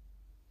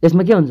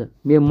यसमा के हुन्छ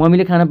मेरो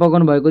मम्मीले खाना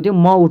पकाउनु भएको थियो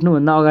म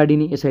उठ्नुभन्दा अगाडि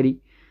नै यसरी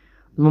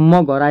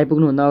म घर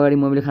आइपुग्नुभन्दा अगाडि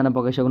मम्मीले खाना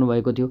पकाइसक्नु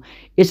भएको थियो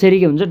यसरी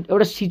के हुन्छ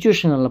एउटा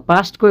सिचुएसनल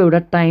पास्टको एउटा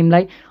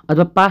टाइमलाई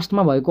अथवा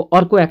पास्टमा भएको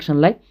अर्को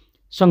एक्सनलाई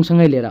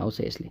सँगसँगै लिएर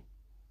आउँछ यसले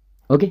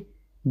ओके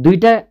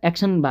दुईटा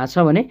एक्सन भएको छ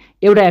भने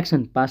एउटा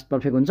एक्सन पास्ट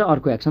पर्फेक्ट हुन्छ,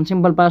 अर्को एक्सन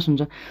सिम्पल पास्ट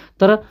हुन्छ।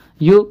 तर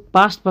यो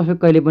पास्ट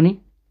पर्फेक्ट कहिले पनि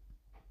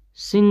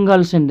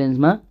सिंगल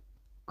सेन्टेन्समा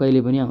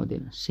कहिले पनि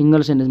आउँदैन,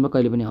 सिंगल सेन्टेन्समा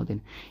कहिले पनि आउँदैन।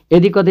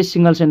 यदि कतै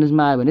सिंगल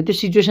सेन्टेन्समा आयो भने त्यो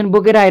सिचुएसन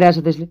बोकेर आइरहेछ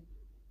त्यसले,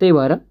 त्यही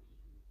भएर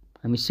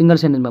हामी सिंगल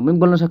सेन्टेन्समा पनि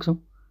बोल्न सक्छौँ।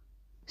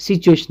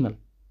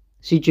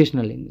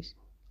 Situational English.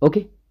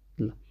 ओके,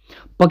 ल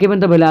पक्कै पनि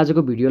तपाईँले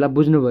आजको भिडियोलाई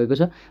बुझ्नुभएको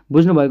छ।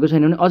 बुझ्नुभएको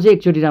छैन भने अझै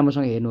एकचोटि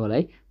राम्रोसँग हेर्नु होला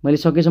है। मैले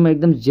सकेसम्म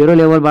एकदम जेरो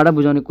लेभलबाट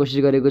बुझाउने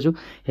कोसिस गरेको छु।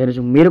 हेर्नुहोस्,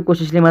 मेरो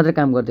कोसिसले मात्र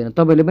काम गर्दैन,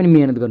 तपाईँले पनि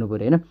मिहिनेत गर्नु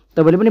पऱ्यो होइन,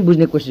 तपाईँले पनि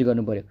बुझ्ने कोसिस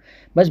गर्नु पऱ्यो।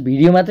 बस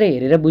भिडियो मात्रै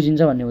हेरेर बुझिन्छ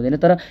भन्ने हुँदैन।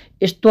 तर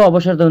यस्तो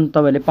अवसर त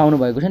तपाईँले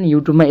पाउनुभएको छ नि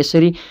युट्युबमा,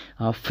 यसरी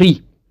फ्री,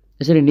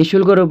 यसरी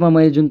निःशुल्क रूपमा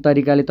मैले जुन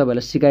तरिकाले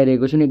तपाईँलाई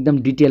सिकाइरहेको छु नि एकदम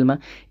डिटेलमा,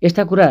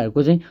 यस्ता कुराहरूको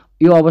चाहिँ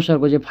यो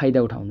अवसरको चाहिँ फाइदा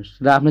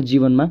उठाउनुहोस् र आफ्नो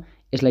जीवनमा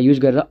यसलाई युज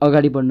गरेर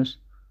अगाडि बढ्नुहोस्।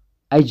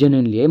 आई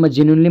जेन्युनली है, म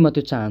जेन्युनली म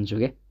त्यो चाहन्छु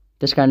क्या।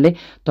 त्यस कारणले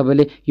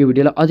तपाईँले यो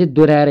भिडियोलाई अझै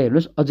दोहोऱ्याएर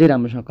हेर्नुहोस्, अझै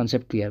राम्रोसँग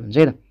कन्सेप्ट क्लियर हुन्छ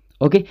है त।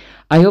 ओके,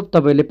 आई होप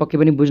तपाईँले पक्कै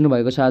पनि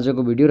बुझ्नुभएको छ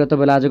आजको भिडियो र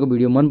तपाईँलाई आजको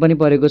भिडियो मन पनि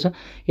परेको छ।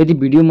 यदि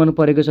भिडियो मन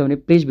परेको छ भने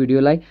प्लिज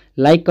भिडियोलाई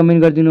लाइक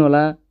कमेन्ट गरिदिनु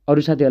होला,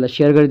 अरू साथीहरूलाई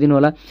सेयर गरिदिनु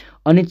होला,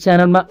 अनि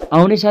च्यानलमा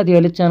आउने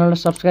साथीहरूले च्यानललाई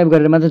सब्सक्राइब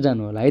गरेर मात्र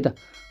जानु होला है त।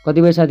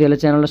 कतिपय साथीहरूले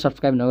च्यानललाई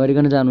सब्सक्राइब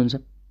नगरिकन जानुहुन्छ,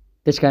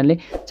 त्यस कारणले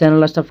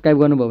च्यानललाई सब्सक्राइब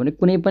गर्नुभयो भने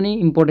कुनै पनि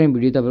इम्पोर्टेन्ट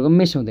भिडियो तपाईँको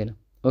मिस हुँदैन।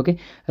 ओके,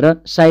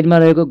 र साइडमा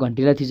रहेको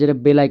घन्टीलाई थिचेर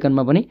बेल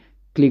आइकनमा पनि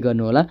क्लिक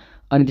गर्नु होला,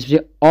 अनि त्यसपछि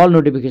अल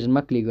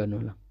नोटिफिकेसनमा क्लिक गर्नु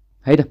होला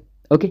है त।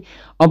 ओके,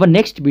 अब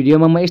नेक्स्ट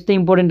भिडियोमा म यस्तै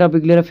इम्पोर्टेन्ट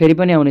टपिक लिएर फेरि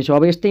पनि आउनेछु।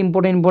 अब यस्तै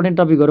इम्पोर्टेन्ट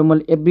टपिकहरू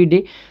मैले एभ्री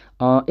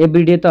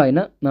डे त होइन,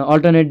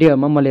 अल्टरनेट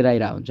डेहरूमा म लिएर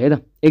आइरहेको हुन्छु है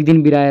त। एक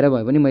दिन बिराएर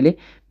भए पनि मैले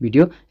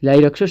भिडियो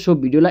ल्याइरहेको छु। सो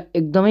भिडियोलाई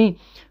एकदमै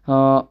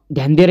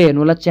ध्यान दिएर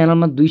हेर्नु होला।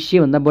 च्यानलमा 200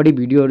 भन्दा बढी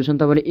भिडियोहरू छन्,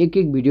 तपाईँले एक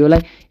एक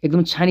भिडियोलाई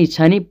एकदम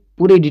छानी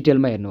पुरै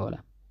डिटेलमा हेर्नु होला,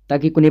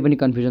 ताकि कुनै पनि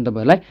कन्फ्युजन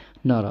तपाईँहरूलाई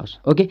नरहोस्।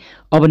 ओके,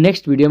 अब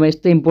नेक्स्ट भिडियोमा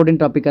यस्तै इम्पोर्टेन्ट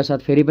टपिकका साथ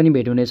फेरि पनि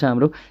भेट हुनेछ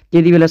हाम्रो।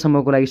 त्यति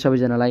बेलासम्मको लागि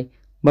सबैजनालाई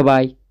बाई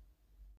बाई।